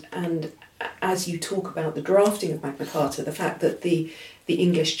Langton, and as you talk about the drafting of Magna Carta, the fact that the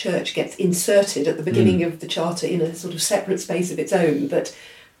English Church gets inserted at the beginning of the Charter in a sort of separate space of its own that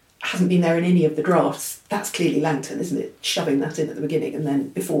hasn't been there in any of the drafts, that's clearly Langton, isn't it? Shoving that in at the beginning and then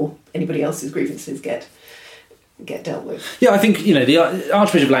before anybody else's grievances get dealt with. Yeah, I think, the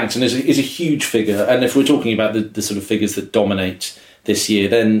Archbishop Langton is a huge figure, and if we're talking about the sort of figures that dominate this year,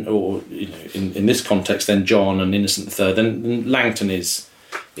 then, or in this context, then John and Innocent III, then Langton is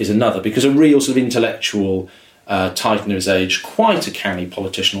another, because a real sort of intellectual titan of his age, quite a canny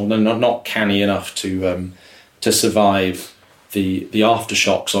politician, although not canny enough to survive the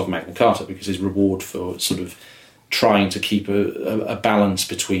aftershocks of Magna Carta, because his reward for sort of trying to keep a balance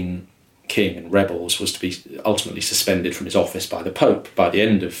between king and rebels was to be ultimately suspended from his office by the Pope by the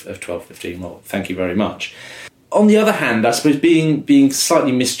end of 1215. Well, thank you very much. On the other hand, I suppose being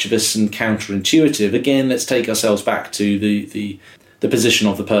slightly mischievous and counterintuitive, again, let's take ourselves back to the position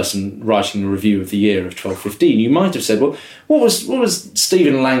of the person writing the review of the year of 1215. You might have said, well, what was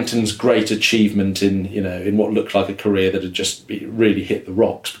Stephen Langton's great achievement in what looked like a career that had just really hit the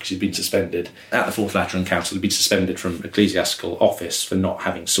rocks because he'd been suspended at the Fourth Lateran Council, he'd been suspended from ecclesiastical office for not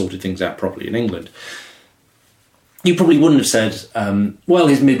having sorted things out properly in England. You probably wouldn't have said, his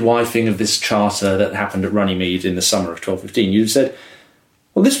midwifing of this charter that happened at Runnymede in the summer of 1215. You'd have said,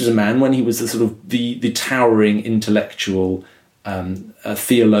 well, this was a man when he was the towering intellectual a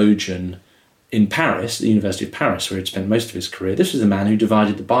theologian in Paris, the University of Paris, where he'd spent most of his career. This was a man who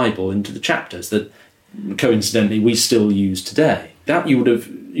divided the Bible into the chapters that, coincidentally, we still use today. That you would have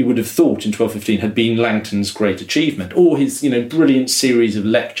thought in 1215 had been Langton's great achievement, or his brilliant series of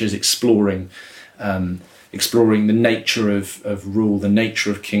lectures exploring the nature of rule, the nature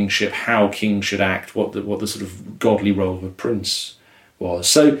of kingship, how kings should act, what the sort of godly role of a prince was.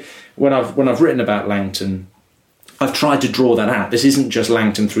 So when I've written about Langton, I've tried to draw that out. This isn't just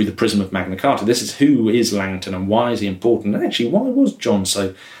Langton through the prism of Magna Carta. This is who is Langton and why is he important? And actually, why was John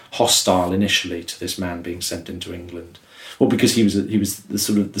so hostile initially to this man being sent into England? Well, because he was the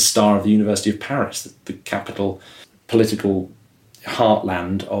sort of the star of the University of Paris, the capital political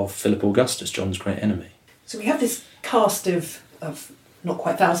heartland of Philip Augustus, John's great enemy. So we have this cast of not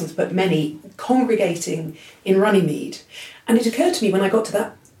quite thousands, but many congregating in Runnymede. And it occurred to me when I got to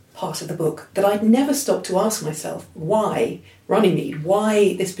that part of the book that I'd never stopped to ask myself, why Runnymede?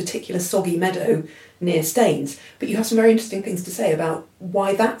 Why this particular soggy meadow near Staines? But you have some very interesting things to say about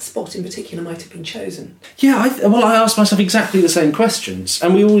why that spot in particular might have been chosen. Yeah, I asked myself exactly the same questions.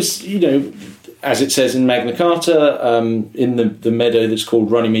 And we always, as it says in Magna Carta, in the meadow that's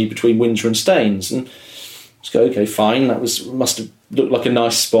called Runnymede between Windsor and Staines. And just go, okay, fine, must have looked like a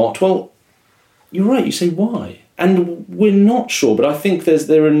nice spot. Well, you're right, you say why? And we're not sure, but I think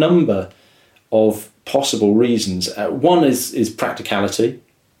there are a number of possible reasons. One is practicality.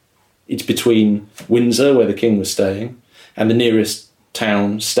 It's between Windsor, where the king was staying, and the nearest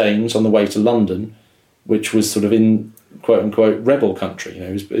town, Staines, on the way to London, which was sort of in quote-unquote rebel country.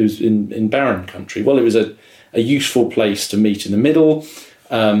 It was in barren country. Well, it was a useful place to meet in the middle.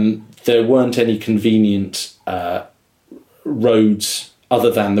 There weren't any convenient roads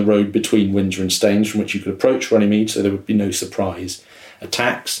other than the road between Windsor and Staines from which you could approach Runnymede, so there would be no surprise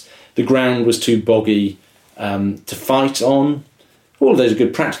attacks. The ground was too boggy to fight on. All of those are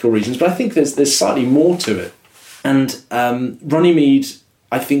good practical reasons, but I think there's slightly more to it. And Runnymede,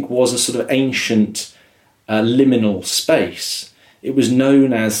 I think, was a sort of ancient liminal space. It was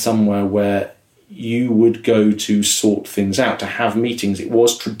known as somewhere where you would go to sort things out, to have meetings. It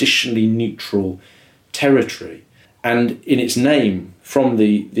was traditionally neutral territory. And in its name, from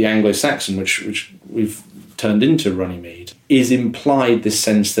the Anglo-Saxon, which we've turned into Runnymede, is implied this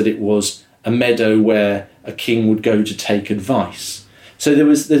sense that it was a meadow where a king would go to take advice. So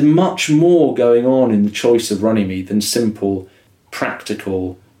there's much more going on in the choice of Runnymede than simple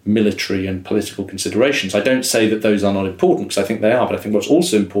practical military and political considerations. I don't say that those are not important, because I think they are, but I think what's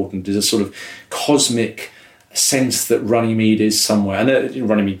also important is a sort of cosmic sense that Runnymede is somewhere, and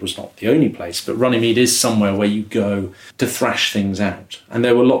Runnymede was not the only place, but Runnymede is somewhere where you go to thrash things out. And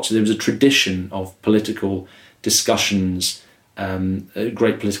there was a tradition of political discussions,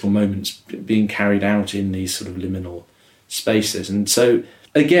 great political moments being carried out in these sort of liminal spaces. And so,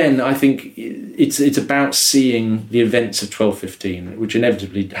 again, I think it's about seeing the events of 1215, which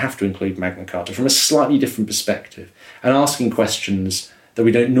inevitably have to include Magna Carta, from a slightly different perspective, and asking questions that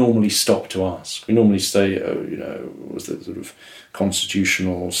we don't normally stop to ask. We normally say, was the sort of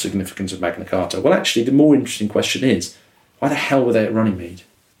constitutional significance of Magna Carta? Well, actually, the more interesting question is, why the hell were they at Runnymede?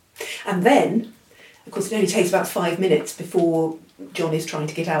 And then, of course, it only takes about 5 minutes before John is trying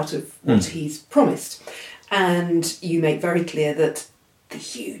to get out of what he's promised. And you make very clear that the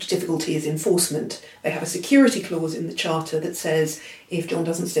huge difficulty is enforcement. They have a security clause in the Charter that says if John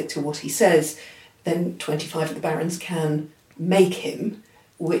doesn't stick to what he says, then 25 of the barons can make him,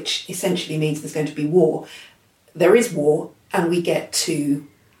 which essentially means there's going to be war. There is war, and we get to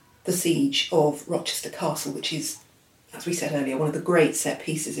the siege of Rochester Castle, which is, as we said earlier, one of the great set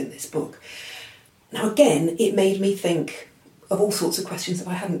pieces in this book. Now, again, it made me think of all sorts of questions that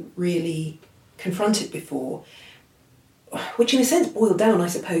I hadn't really confronted before, which in a sense boil down, I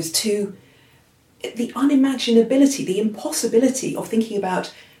suppose, to the unimaginability, the impossibility of thinking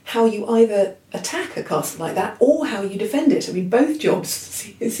about how you either attack a castle like that or how you defend it. I mean, both jobs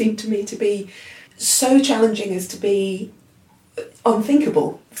seem to me to be so challenging as to be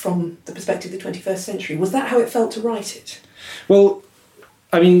unthinkable from the perspective of the 21st century. Was that how it felt to write it? Well,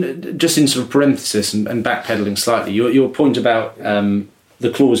 I mean, just in sort of parenthesis and backpedaling slightly, your point about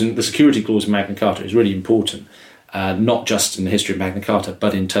the security clause in Magna Carta is really important, not just in the history of Magna Carta,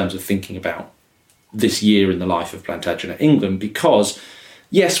 but in terms of thinking about this year in the life of Plantagenet England, because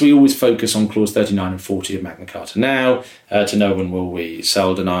yes, we always focus on clause 39 and 40 of Magna Carta now. To no one will we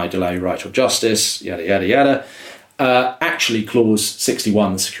sell, deny, delay, right or justice, yada, yada, yada. Actually, clause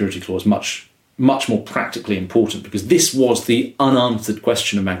 61, the security clause, much more practically important, because this was the unanswered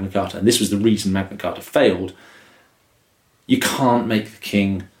question of Magna Carta, and this was the reason Magna Carta failed. You can't make the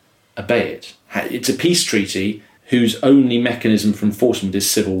king obey it. It's a peace treaty whose only mechanism for enforcement is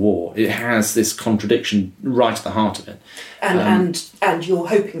civil war. It has this contradiction right at the heart of it. And you're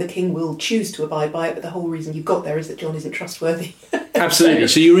hoping the king will choose to abide by it, but the whole reason you've got there is that John isn't trustworthy. Absolutely.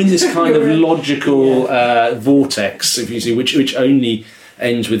 So you're in this kind of logical vortex, if you see, which only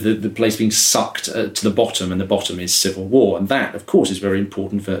ends with the place being sucked to the bottom, and the bottom is civil war. And that, of course, is very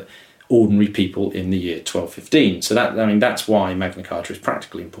important for ordinary people in the year 1215. So that's why Magna Carta is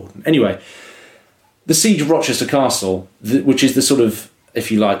practically important. Anyway, the siege of Rochester Castle, which is the sort of,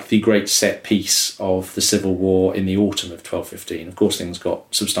 if you like, the great set piece of the Civil War in the autumn of 1215. Of course, things got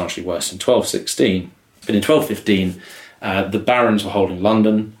substantially worse in 1216. But in 1215, the barons were holding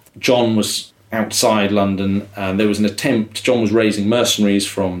London. John was outside London, and there was an attempt. John was raising mercenaries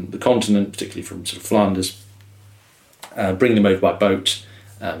from the continent, particularly from sort of Flanders, bringing them over by boat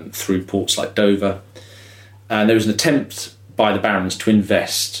through ports like Dover. And there was an attempt by the barons to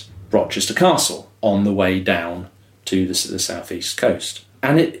invest Rochester Castle on the way down to the southeast coast.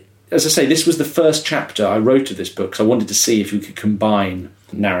 And it, as I say, this was the first chapter I wrote of this book, because I wanted to see if we could combine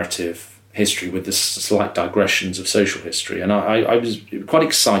narrative history with the slight digressions of social history. And I was quite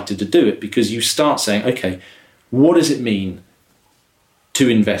excited to do it, because you start saying, okay, what does it mean to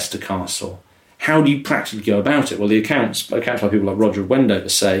invest a castle? How do you practically go about it? Well, the accounts by people like Roger of Wendover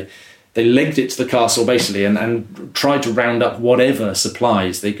say they legged it to the castle basically and tried to round up whatever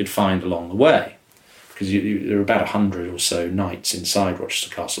supplies they could find along the way. because there are about 100 or so knights inside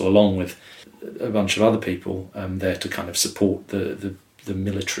Rochester Castle, along with a bunch of other people there to kind of support the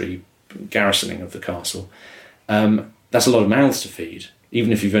military garrisoning of the castle. That's a lot of mouths to feed,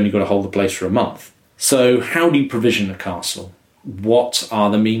 even if you've only got to hold the place for a month. So how do you provision a castle? What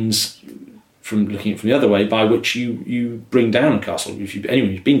are the means, from looking at it from the other way, by which you bring down a castle?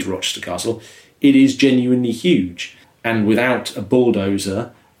 Anyone who's been to Rochester Castle, it is genuinely huge. And without a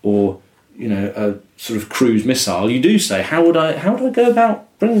bulldozer or, a sort of cruise missile, you do say, how do I go about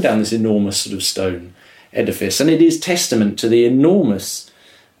bringing down this enormous sort of stone edifice? And it is testament to the enormous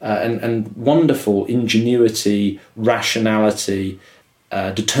and wonderful ingenuity, rationality,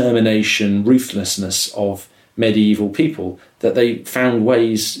 determination, ruthlessness of medieval people that they found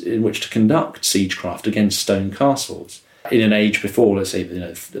ways in which to conduct siegecraft against stone castles in an age before, let's say,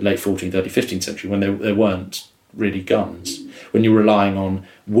 the late 14th, early 15th century, when there weren't really guns, when you were relying on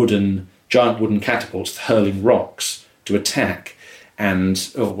giant wooden catapults hurling rocks to attack,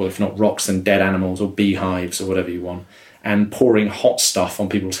 and, if not rocks, then dead animals or beehives or whatever you want, and pouring hot stuff on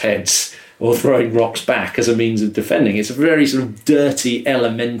people's heads or throwing rocks back as a means of defending. It's a very sort of dirty,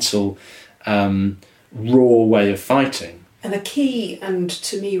 elemental, raw way of fighting. And a key, and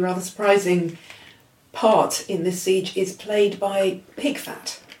to me rather surprising, part in this siege is played by pig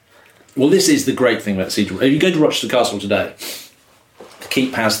fat. Well, this is the great thing about the siege. If you go to Rochester Castle today, the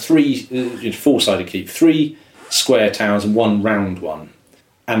keep has four-sided keep, 3 square towers and 1 round one.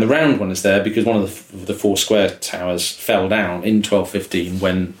 And the round one is there because one of the 4 square towers fell down in 1215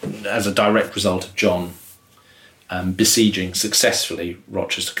 when, as a direct result of John besieging successfully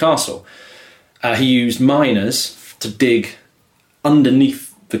Rochester Castle. He used miners to dig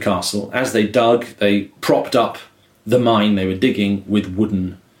underneath the castle. As they dug, they propped up the mine they were digging with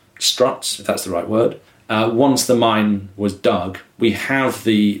wooden struts, if that's the right word. Once the mine was dug, we have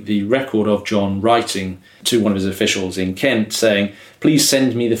the record of John writing to one of his officials in Kent saying, please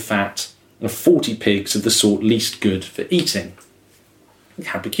send me the fat of 40 pigs of the sort least good for eating.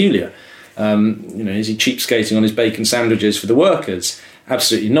 How peculiar. Is he cheapskating on his bacon sandwiches for the workers?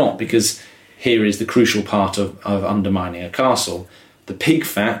 Absolutely not, because here is the crucial part of undermining a castle. The pig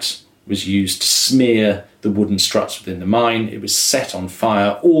fat was used to smear the wooden struts within the mine. It was set on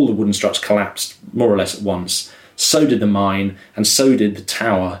fire. All the wooden struts collapsed more or less at once. So did the mine, and so did the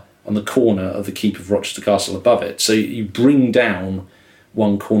tower on the corner of the keep of Rochester Castle above it. So you bring down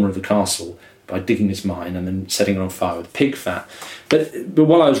one corner of the castle by digging this mine and then setting it on fire with pig fat. But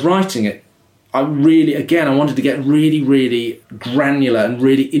while I was writing it, I wanted to get really, really granular and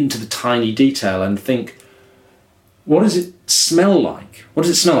really into the tiny detail and think, what does it smell like? What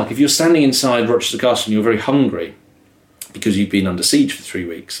does it smell like? If you're standing inside Rochester Castle and you're very hungry because you've been under siege for 3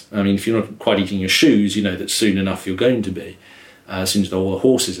 weeks, I mean, if you're not quite eating your shoes, you know that soon enough you're going to be, as soon as all the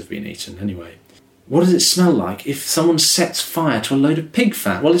horses have been eaten anyway. What does it smell like if someone sets fire to a load of pig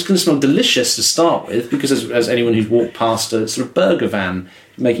fat? Well, it's going to smell delicious to start with, because as anyone who's walked past a sort of burger van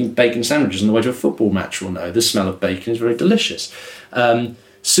making bacon sandwiches on the way to a football match will know, the smell of bacon is very delicious.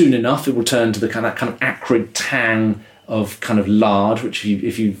 Soon enough, it will turn to that kind of acrid tang of kind of lard, which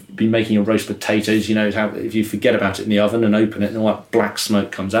if you've been making your roast potatoes, you know how if you forget about it in the oven and open it and all that black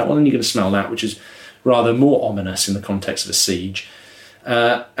smoke comes out, well, then you're going to smell that, which is rather more ominous in the context of a siege.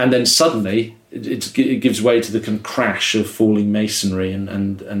 And then suddenly it gives way to the kind of crash of falling masonry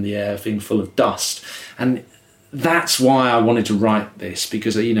and the air being full of dust. And that's why I wanted to write this,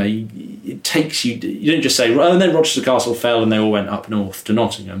 because, you know, it takes you don't just say, oh, and then Rochester Castle fell and they all went up north to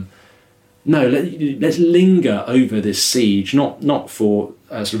Nottingham. No, let's linger over this siege, not for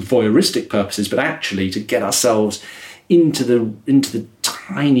sort of voyeuristic purposes, but actually to get ourselves into the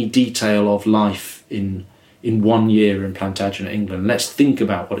tiny detail of life in 1 year in Plantagenet, England. Let's think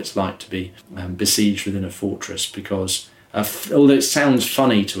about what it's like to be besieged within a fortress, because although it sounds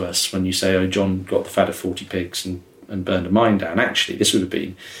funny to us when you say, oh, John got the fat of 40 pigs and burned a mine down, actually this would have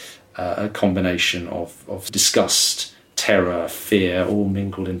been a combination of disgust, terror, fear, all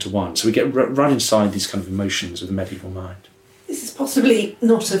mingled into one. So we get right inside these kind of emotions of the medieval mind. This is possibly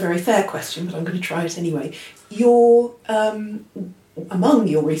not a very fair question, but I'm going to try it anyway. Among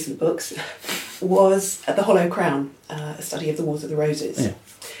your recent books was The Hollow Crown, a study of the Wars of the Roses, yeah.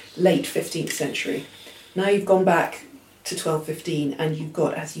 Late 15th century. Now you've gone back to 1215 and you've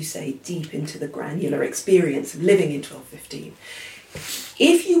got, as you say, deep into the granular experience of living in 1215.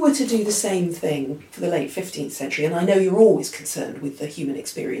 If you were to do the same thing for the late 15th century, and I know you're always concerned with the human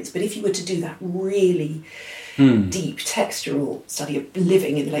experience, but if you were to do that really deep textural study of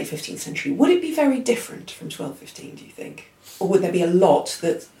living in the late 15th century, would it be very different from 1215, do you think? Or would there be a lot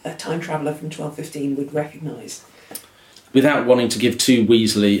that a time traveller from 1215 would recognise? without wanting to give too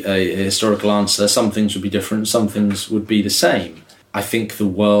weaselly a historical answer, some things would be different, some things would be the same. I think the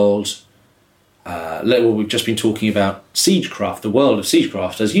world, we've just been talking about siegecraft, the world of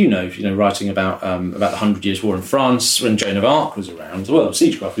siegecraft, as you know, writing about the 100 Years' War in France when Joan of Arc was around. The world of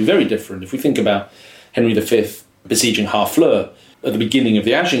siegecraft would be very different. If we think about Henry V besieging Harfleur at the beginning of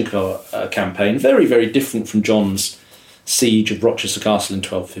the Agincourt campaign, very, very different from John's siege of Rochester Castle in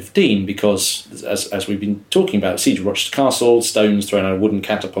 1215, because, as we've been talking about, siege of Rochester Castle, stones thrown out of wooden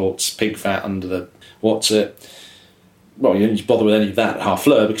catapults, pig fat under the well, you don't need to bother with any of that at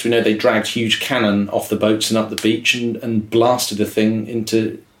Harfleur, because we know they dragged huge cannon off the boats and up the beach and blasted the thing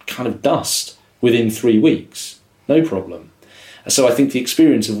into kind of dust within 3 weeks. No problem. So I think the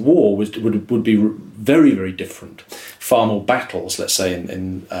experience of war would be very, very different. Far more battles, let's say,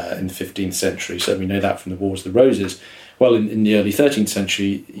 in the 15th century. So we know that from the Wars of the Roses. Well, in the early 13th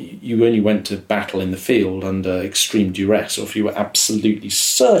century, you only went to battle in the field under extreme duress, or if you were absolutely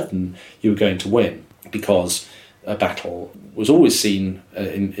certain you were going to win, because a battle was always seen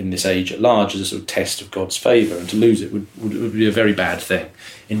in this age at large as a sort of test of God's favour, and to lose it would be a very bad thing.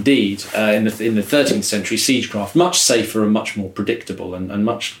 Indeed, in the 13th century, siegecraft, much safer and much more predictable, and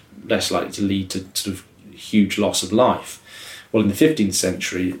much less likely to lead to sort of huge loss of life. Well, in the 15th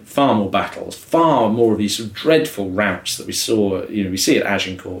century, far more battles, far more of these sort of dreadful routs that we saw, we see at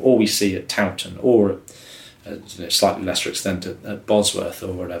Agincourt, or we see at Towton, or at slightly lesser extent at Bosworth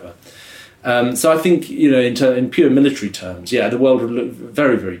or whatever. So I think, in pure military terms, the world would look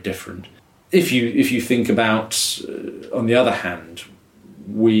very, very different. If you think about, on the other hand,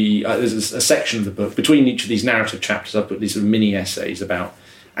 there's a section of the book, between each of these narrative chapters, I've put these sort of mini essays about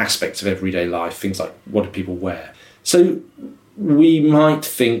aspects of everyday life, things like what do people wear. So we might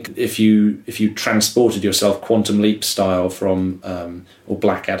think, if you transported yourself quantum leap style from, or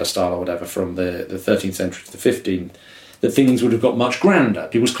Blackadder style or whatever, from the 13th century to the 15th, that things would have got much grander.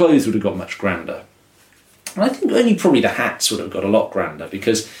 People's clothes would have got much grander. And I think only probably the hats would have got a lot grander,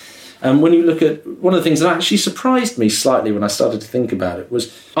 because when you look at, one of the things that actually surprised me slightly when I started to think about it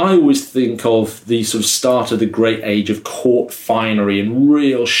was, I always think of the sort of start of the great age of court finery and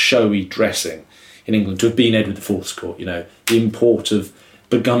real showy dressing in England to have been Edward IV's court, the import of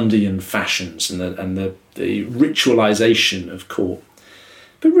Burgundian fashions and the ritualisation of court.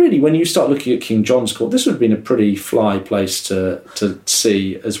 But really, when you start looking at King John's court, this would have been a pretty fly place to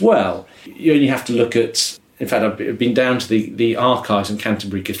see as well. You only have to look at, in fact, I've been down to the archives in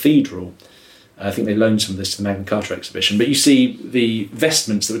Canterbury Cathedral. I think they loaned some of this to the Magna Carta exhibition. But you see the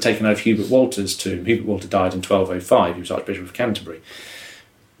vestments that were taken out of Hubert Walter's tomb. Hubert Walter died in 1205. He was Archbishop of Canterbury.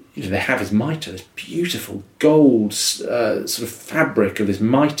 They have his mitre, this beautiful gold sort of fabric of his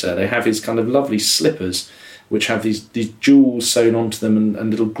mitre. They have his kind of lovely slippers, which have these jewels sewn onto them, and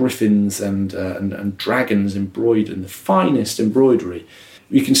little griffins and dragons embroidered in the finest embroidery.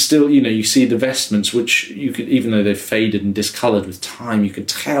 You can still, you see the vestments, which you could, even though they've faded and discoloured with time, you can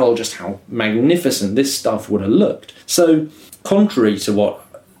tell just how magnificent this stuff would have looked. So, contrary to what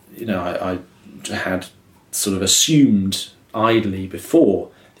I had sort of assumed idly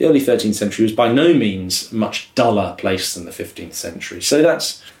before, the early 13th century was by no means a much duller place than the 15th century. So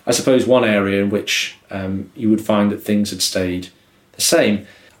that's, I suppose, one area in which you would find that things had stayed the same.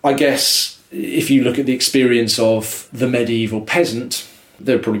 I guess if you look at the experience of the medieval peasant,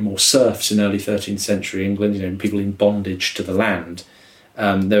 there were probably more serfs in early 13th century England, people in bondage to the land.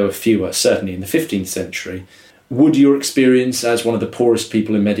 There were fewer, certainly in the 15th century. Would your experience as one of the poorest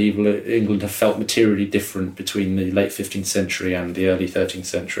people in medieval England have felt materially different between the late 15th century and the early 13th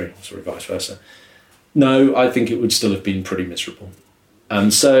century, or vice versa? No, I think it would still have been pretty miserable.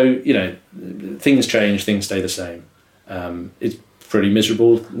 So, things change, things stay the same. It's pretty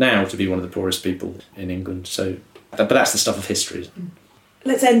miserable now to be one of the poorest people in England. So, but that's the stuff of history.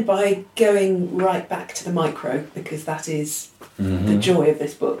 Let's end by going right back to the micro, because that is the joy of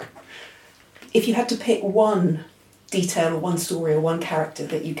this book. If you had to pick one detail or one story or one character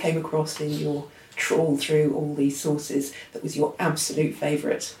that you came across in your trawl through all these sources that was your absolute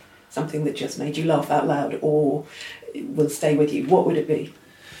favourite, something that just made you laugh out loud or will stay with you, what would it be?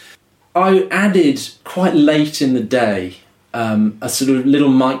 I added, quite late in the day, a sort of little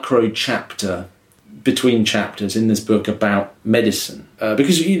micro chapter between chapters in this book about medicine.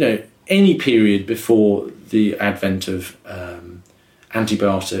 Because, any period before the advent of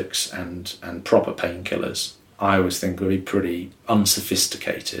antibiotics and proper painkillers, I always think would be pretty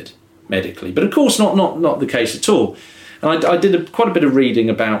unsophisticated medically. But of course not the case at all. And I did quite a bit of reading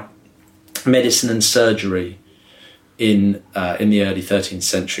about medicine and surgery in the early 13th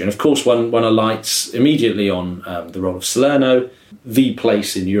century. And of course one alights immediately on the role of Salerno, the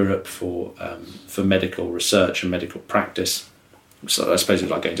place in Europe for medical research and medical practice. So I suppose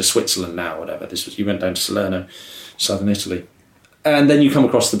it's like going to Switzerland now, or whatever. You went down to Salerno, southern Italy. And then you come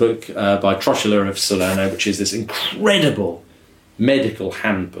across the book by Trotula of Salerno, which is this incredible medical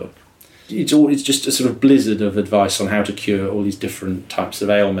handbook. It's just a sort of blizzard of advice on how to cure all these different types of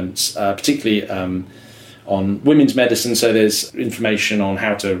ailments, particularly on women's medicine. So there's information on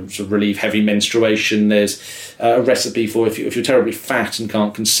how to sort of relieve heavy menstruation. There's a recipe for if you're terribly fat and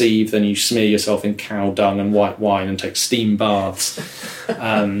can't conceive, then you smear yourself in cow dung and white wine and take steam baths.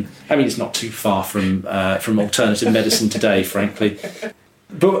 It's not too far from alternative medicine today, frankly.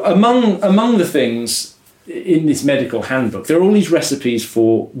 But among the things in this medical handbook, there are all these recipes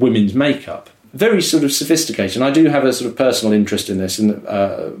for women's makeup. Very sort of sophisticated. And I do have a sort of personal interest in this, and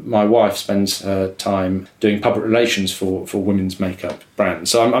my wife spends her time doing public relations for women's makeup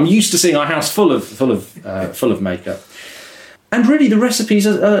brands. So I'm used to seeing our house full of makeup. And really, the recipes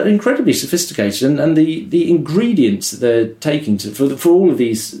are incredibly sophisticated, and the ingredients that they're taking for all of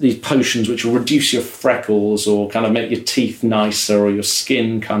these potions, which will reduce your freckles or kind of make your teeth nicer or your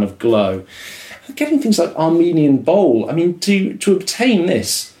skin kind of glow. Getting things like Armenian bole. I mean, to obtain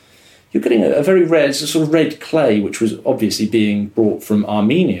this, you're getting a very rare, it's a sort of red clay, which was obviously being brought from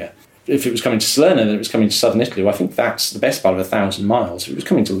Armenia. If it was coming to Salerno, then it was coming to southern Italy. Well, I think that's the best part of 1,000 miles. If it was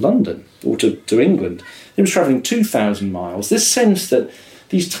coming to London or to England, it was travelling 2,000 miles. This sense that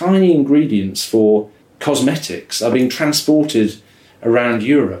these tiny ingredients for cosmetics are being transported around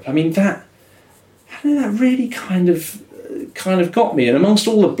Europe. I mean, that really kind of got me. And amongst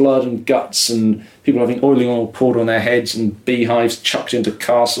all the blood and guts and people having oiling oil poured on their heads and beehives chucked into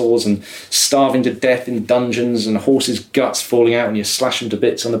castles and starving to death in dungeons and horses' guts falling out and you slash them to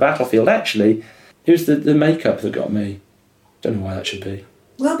bits on the battlefield, actually, it was the makeup that got me. Don't know why that should be.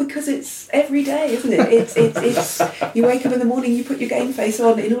 Well, because it's every day, isn't it? It's you wake up in the morning, you put your game face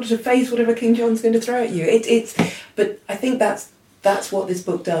on in order to face whatever King John's going to throw at you. But I think that's what this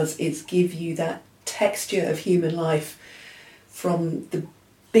book does, is give you that texture of human life, from the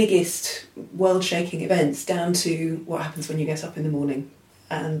biggest world-shaking events down to what happens when you get up in the morning.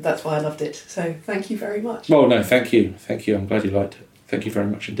 And that's why I loved it. So thank you very much. Well, no, thank you. Thank you. I'm glad you liked it. Thank you very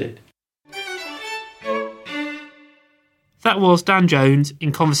much indeed. That was Dan Jones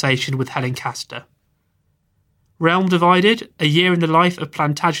in conversation with Helen Castor. Realm Divided, A Year in the Life of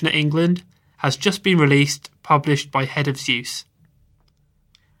Plantagenet, England, has just been released, published by Head of Zeus.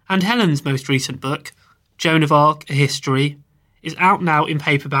 And Helen's most recent book, Joan of Arc, A History, is out now in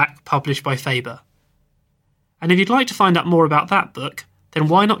paperback, published by Faber. And if you'd like to find out more about that book, then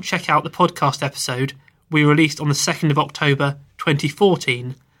why not check out the podcast episode we released on the 2nd of October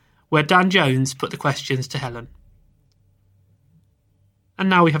 2014, where Dan Jones put the questions to Helen. And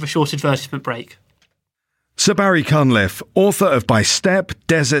now we have a short advertisement break. Sir Barry Cunliffe, author of By Steppe,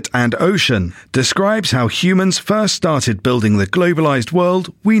 Desert and Ocean, describes how humans first started building the globalised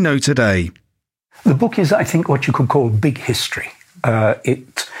world we know today. The book is, I think, what you could call big history.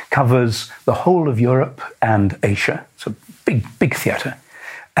 It covers the whole of Europe and Asia. It's a big theatre.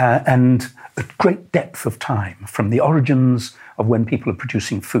 And a great depth of time, from the origins of when people are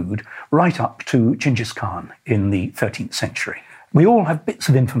producing food right up to Genghis Khan in the 13th century. We all have bits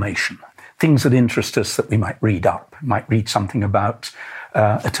of information, things that interest us that we might read up. We might read something about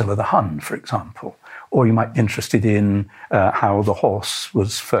Attila the Hun, for example. Or you might be interested in how the horse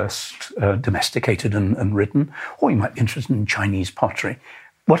was first domesticated and ridden, or you might be interested in Chinese pottery.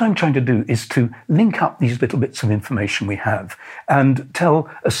 What I'm trying to do is to link up these little bits of information we have and tell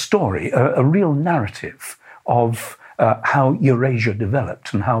a story, a real narrative of how Eurasia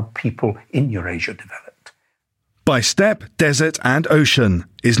developed and how people in Eurasia developed. By Steppe, Desert and Ocean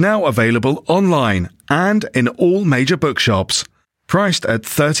is now available online and in all major bookshops. Priced at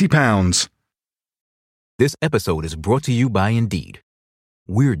 £30. This episode is brought to you by Indeed.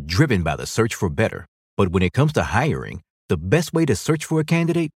 We're driven by the search for better, but when it comes to hiring, the best way to search for a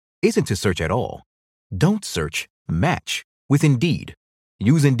candidate isn't to search at all. Don't search, match with Indeed.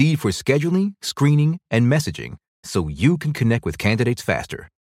 Use Indeed for scheduling, screening, and messaging so you can connect with candidates faster.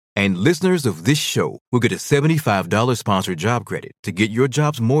 And listeners of this show will get a $75 sponsored job credit to get your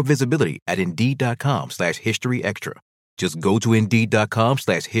jobs more visibility at Indeed.com/HistoryExtra. Just go to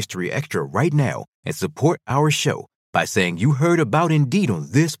Indeed.com/HistoryExtra right now and support our show by saying you heard about Indeed on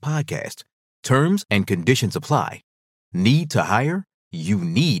this podcast. Terms and conditions apply. Need to hire? You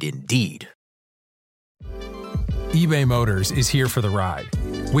need Indeed. eBay Motors is here for the ride.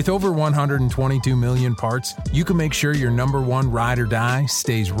 With over 122 million parts, you can make sure your number one ride or die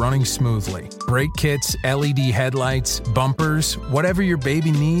stays running smoothly. Brake kits, LED headlights, bumpers, whatever your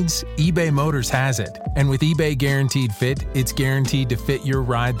baby needs, eBay Motors has it. And with eBay Guaranteed Fit, it's guaranteed to fit your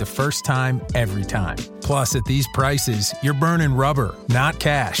ride the first time, every time. Plus, at these prices, you're burning rubber, not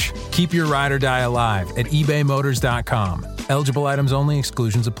cash. Keep your ride or die alive at ebaymotors.com. Eligible items only,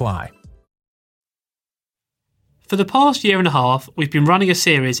 exclusions apply. For the past year and a half, we've been running a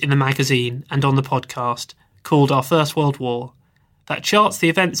series in the magazine and on the podcast called Our First World War that charts the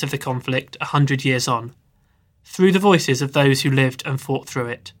events of the conflict 100 years on, through the voices of those who lived and fought through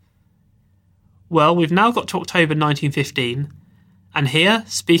it. Well, we've now got to October 1915, and here,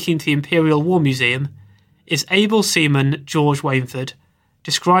 speaking to the Imperial War Museum, is able seaman George Wainford,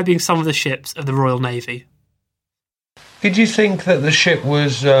 describing some of the ships of the Royal Navy. Did you think that the ship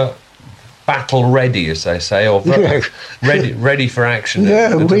was battle ready, as they say, or ready for action?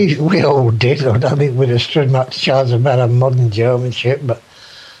 Yeah, we all did. I don't think we'd have stood much chance about a modern German ship, but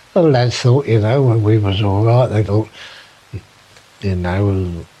the lads thought, when we was all right, they thought,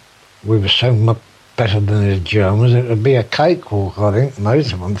 we were so much better than the Germans, it would be a cakewalk, I think,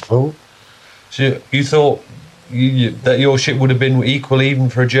 most of them thought. So you thought that your ship would have been equal even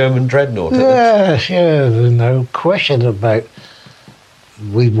for a German dreadnought? Yes, there's no question about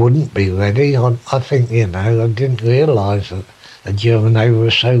we wouldn't be ready. I think, I didn't realise that the German Navy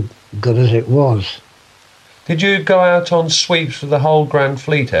was so good as it was. Did you go out on sweeps with the whole Grand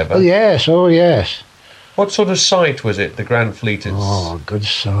Fleet ever? Oh, yes. What sort of sight was it, the Grand Fleet? Oh, good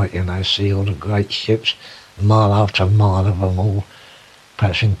sight, see all the great ships, mile after mile of them all,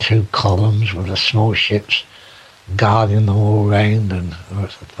 perhaps in two columns with the small ships guarding them all round, and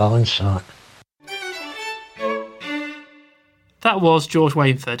it's a fine sight. That was George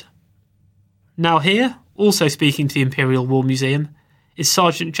Wainford. Now here, also speaking to the Imperial War Museum, is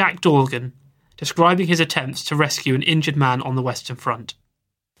Sergeant Jack Dorgan, describing his attempts to rescue an injured man on the Western Front.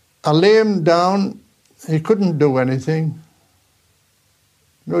 I lay him down. He couldn't do anything.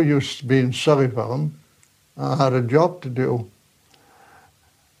 No use being sorry for him. I had a job to do.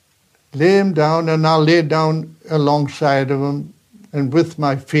 Lay him down, and I lay down alongside of him, and with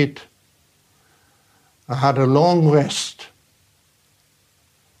my feet, I had a long rest.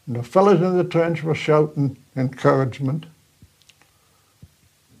 And the fellows in the trench were shouting encouragement,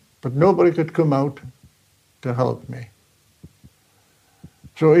 but nobody could come out to help me.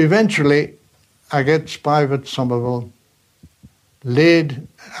 So eventually, I get Private Somerville laid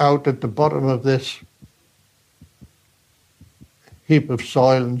out at the bottom of this heap of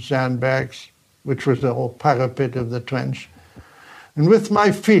soil and sandbags, which was the whole parapet of the trench. And with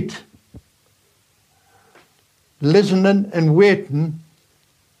my feet, listening and waiting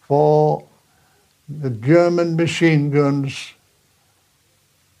for the German machine guns,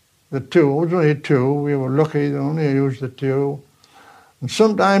 the two, it was only two, we were lucky they only used the two. And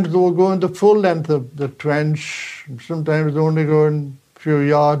sometimes they were going the full length of the trench, and sometimes they only going a few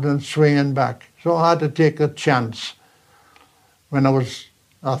yards and swinging back. So I had to take a chance. When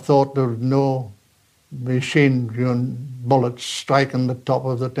I thought there was no machine gun bullets striking the top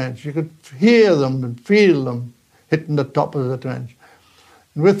of the trench. You could hear them and feel them hitting the top of the trench.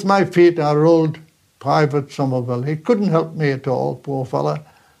 And with my feet, I rolled Private Somerville. He couldn't help me at all, poor fella.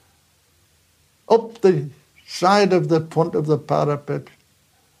 Up the side of the front of the parapet,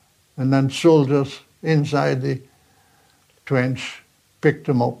 and then soldiers inside the trench picked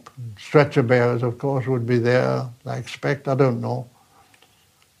him up. Stretcher bearers, of course, would be there, I expect, I don't know.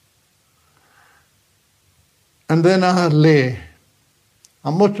 And then I lay.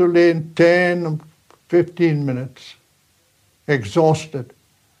 I must have lain 10 or 15 minutes, exhausted.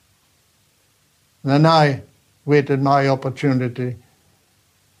 Then I waited my opportunity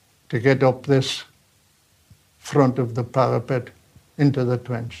to get up this front of the parapet into the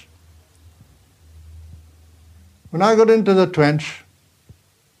trench. When I got into the trench,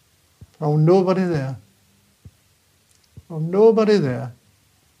 I found nobody there. Nobody there.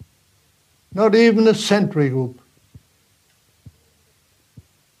 Not even a sentry group.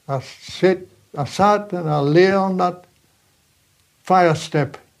 I sat and I lay on that fire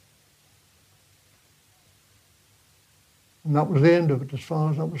step. And that was the end of it as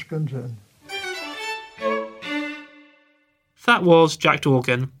far as I was concerned. That was Jack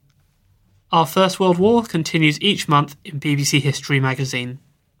Dorgan. Our First World War continues each month in BBC History magazine.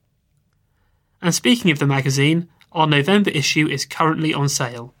 And speaking of the magazine, our November issue is currently on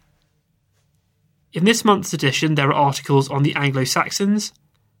sale. In this month's edition, there are articles on the Anglo-Saxons,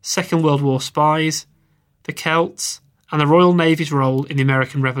 Second World War spies, the Celts, and the Royal Navy's role in the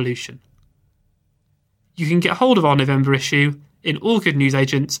American Revolution. You can get hold of our November issue in all good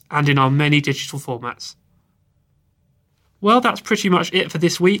newsagents and in our many digital formats. Well, that's pretty much it for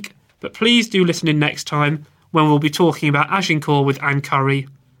this week, but please do listen in next time when we'll be talking about Agincourt with Anne Curry,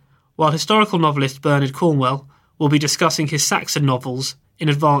 while historical novelist Bernard Cornwell will be discussing his Saxon novels in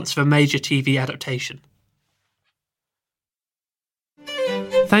advance of a major TV adaptation.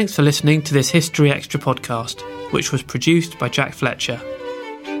 Thanks for listening to this History Extra podcast, which was produced by Jack Fletcher.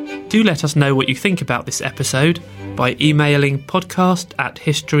 Do let us know what you think about this episode by emailing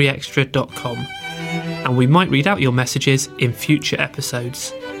podcast@historyextra.com, and we might read out your messages in future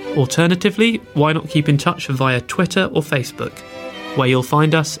episodes. Alternatively, why not keep in touch via Twitter or Facebook, where you'll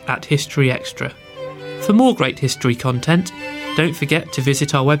find us at History Extra. For more great history content, don't forget to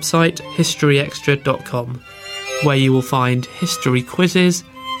visit our website historyextra.com, where you will find history quizzes,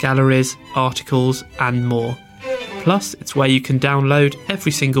 galleries, articles and more. Plus, it's where you can download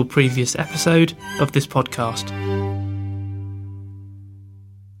every single previous episode of this podcast.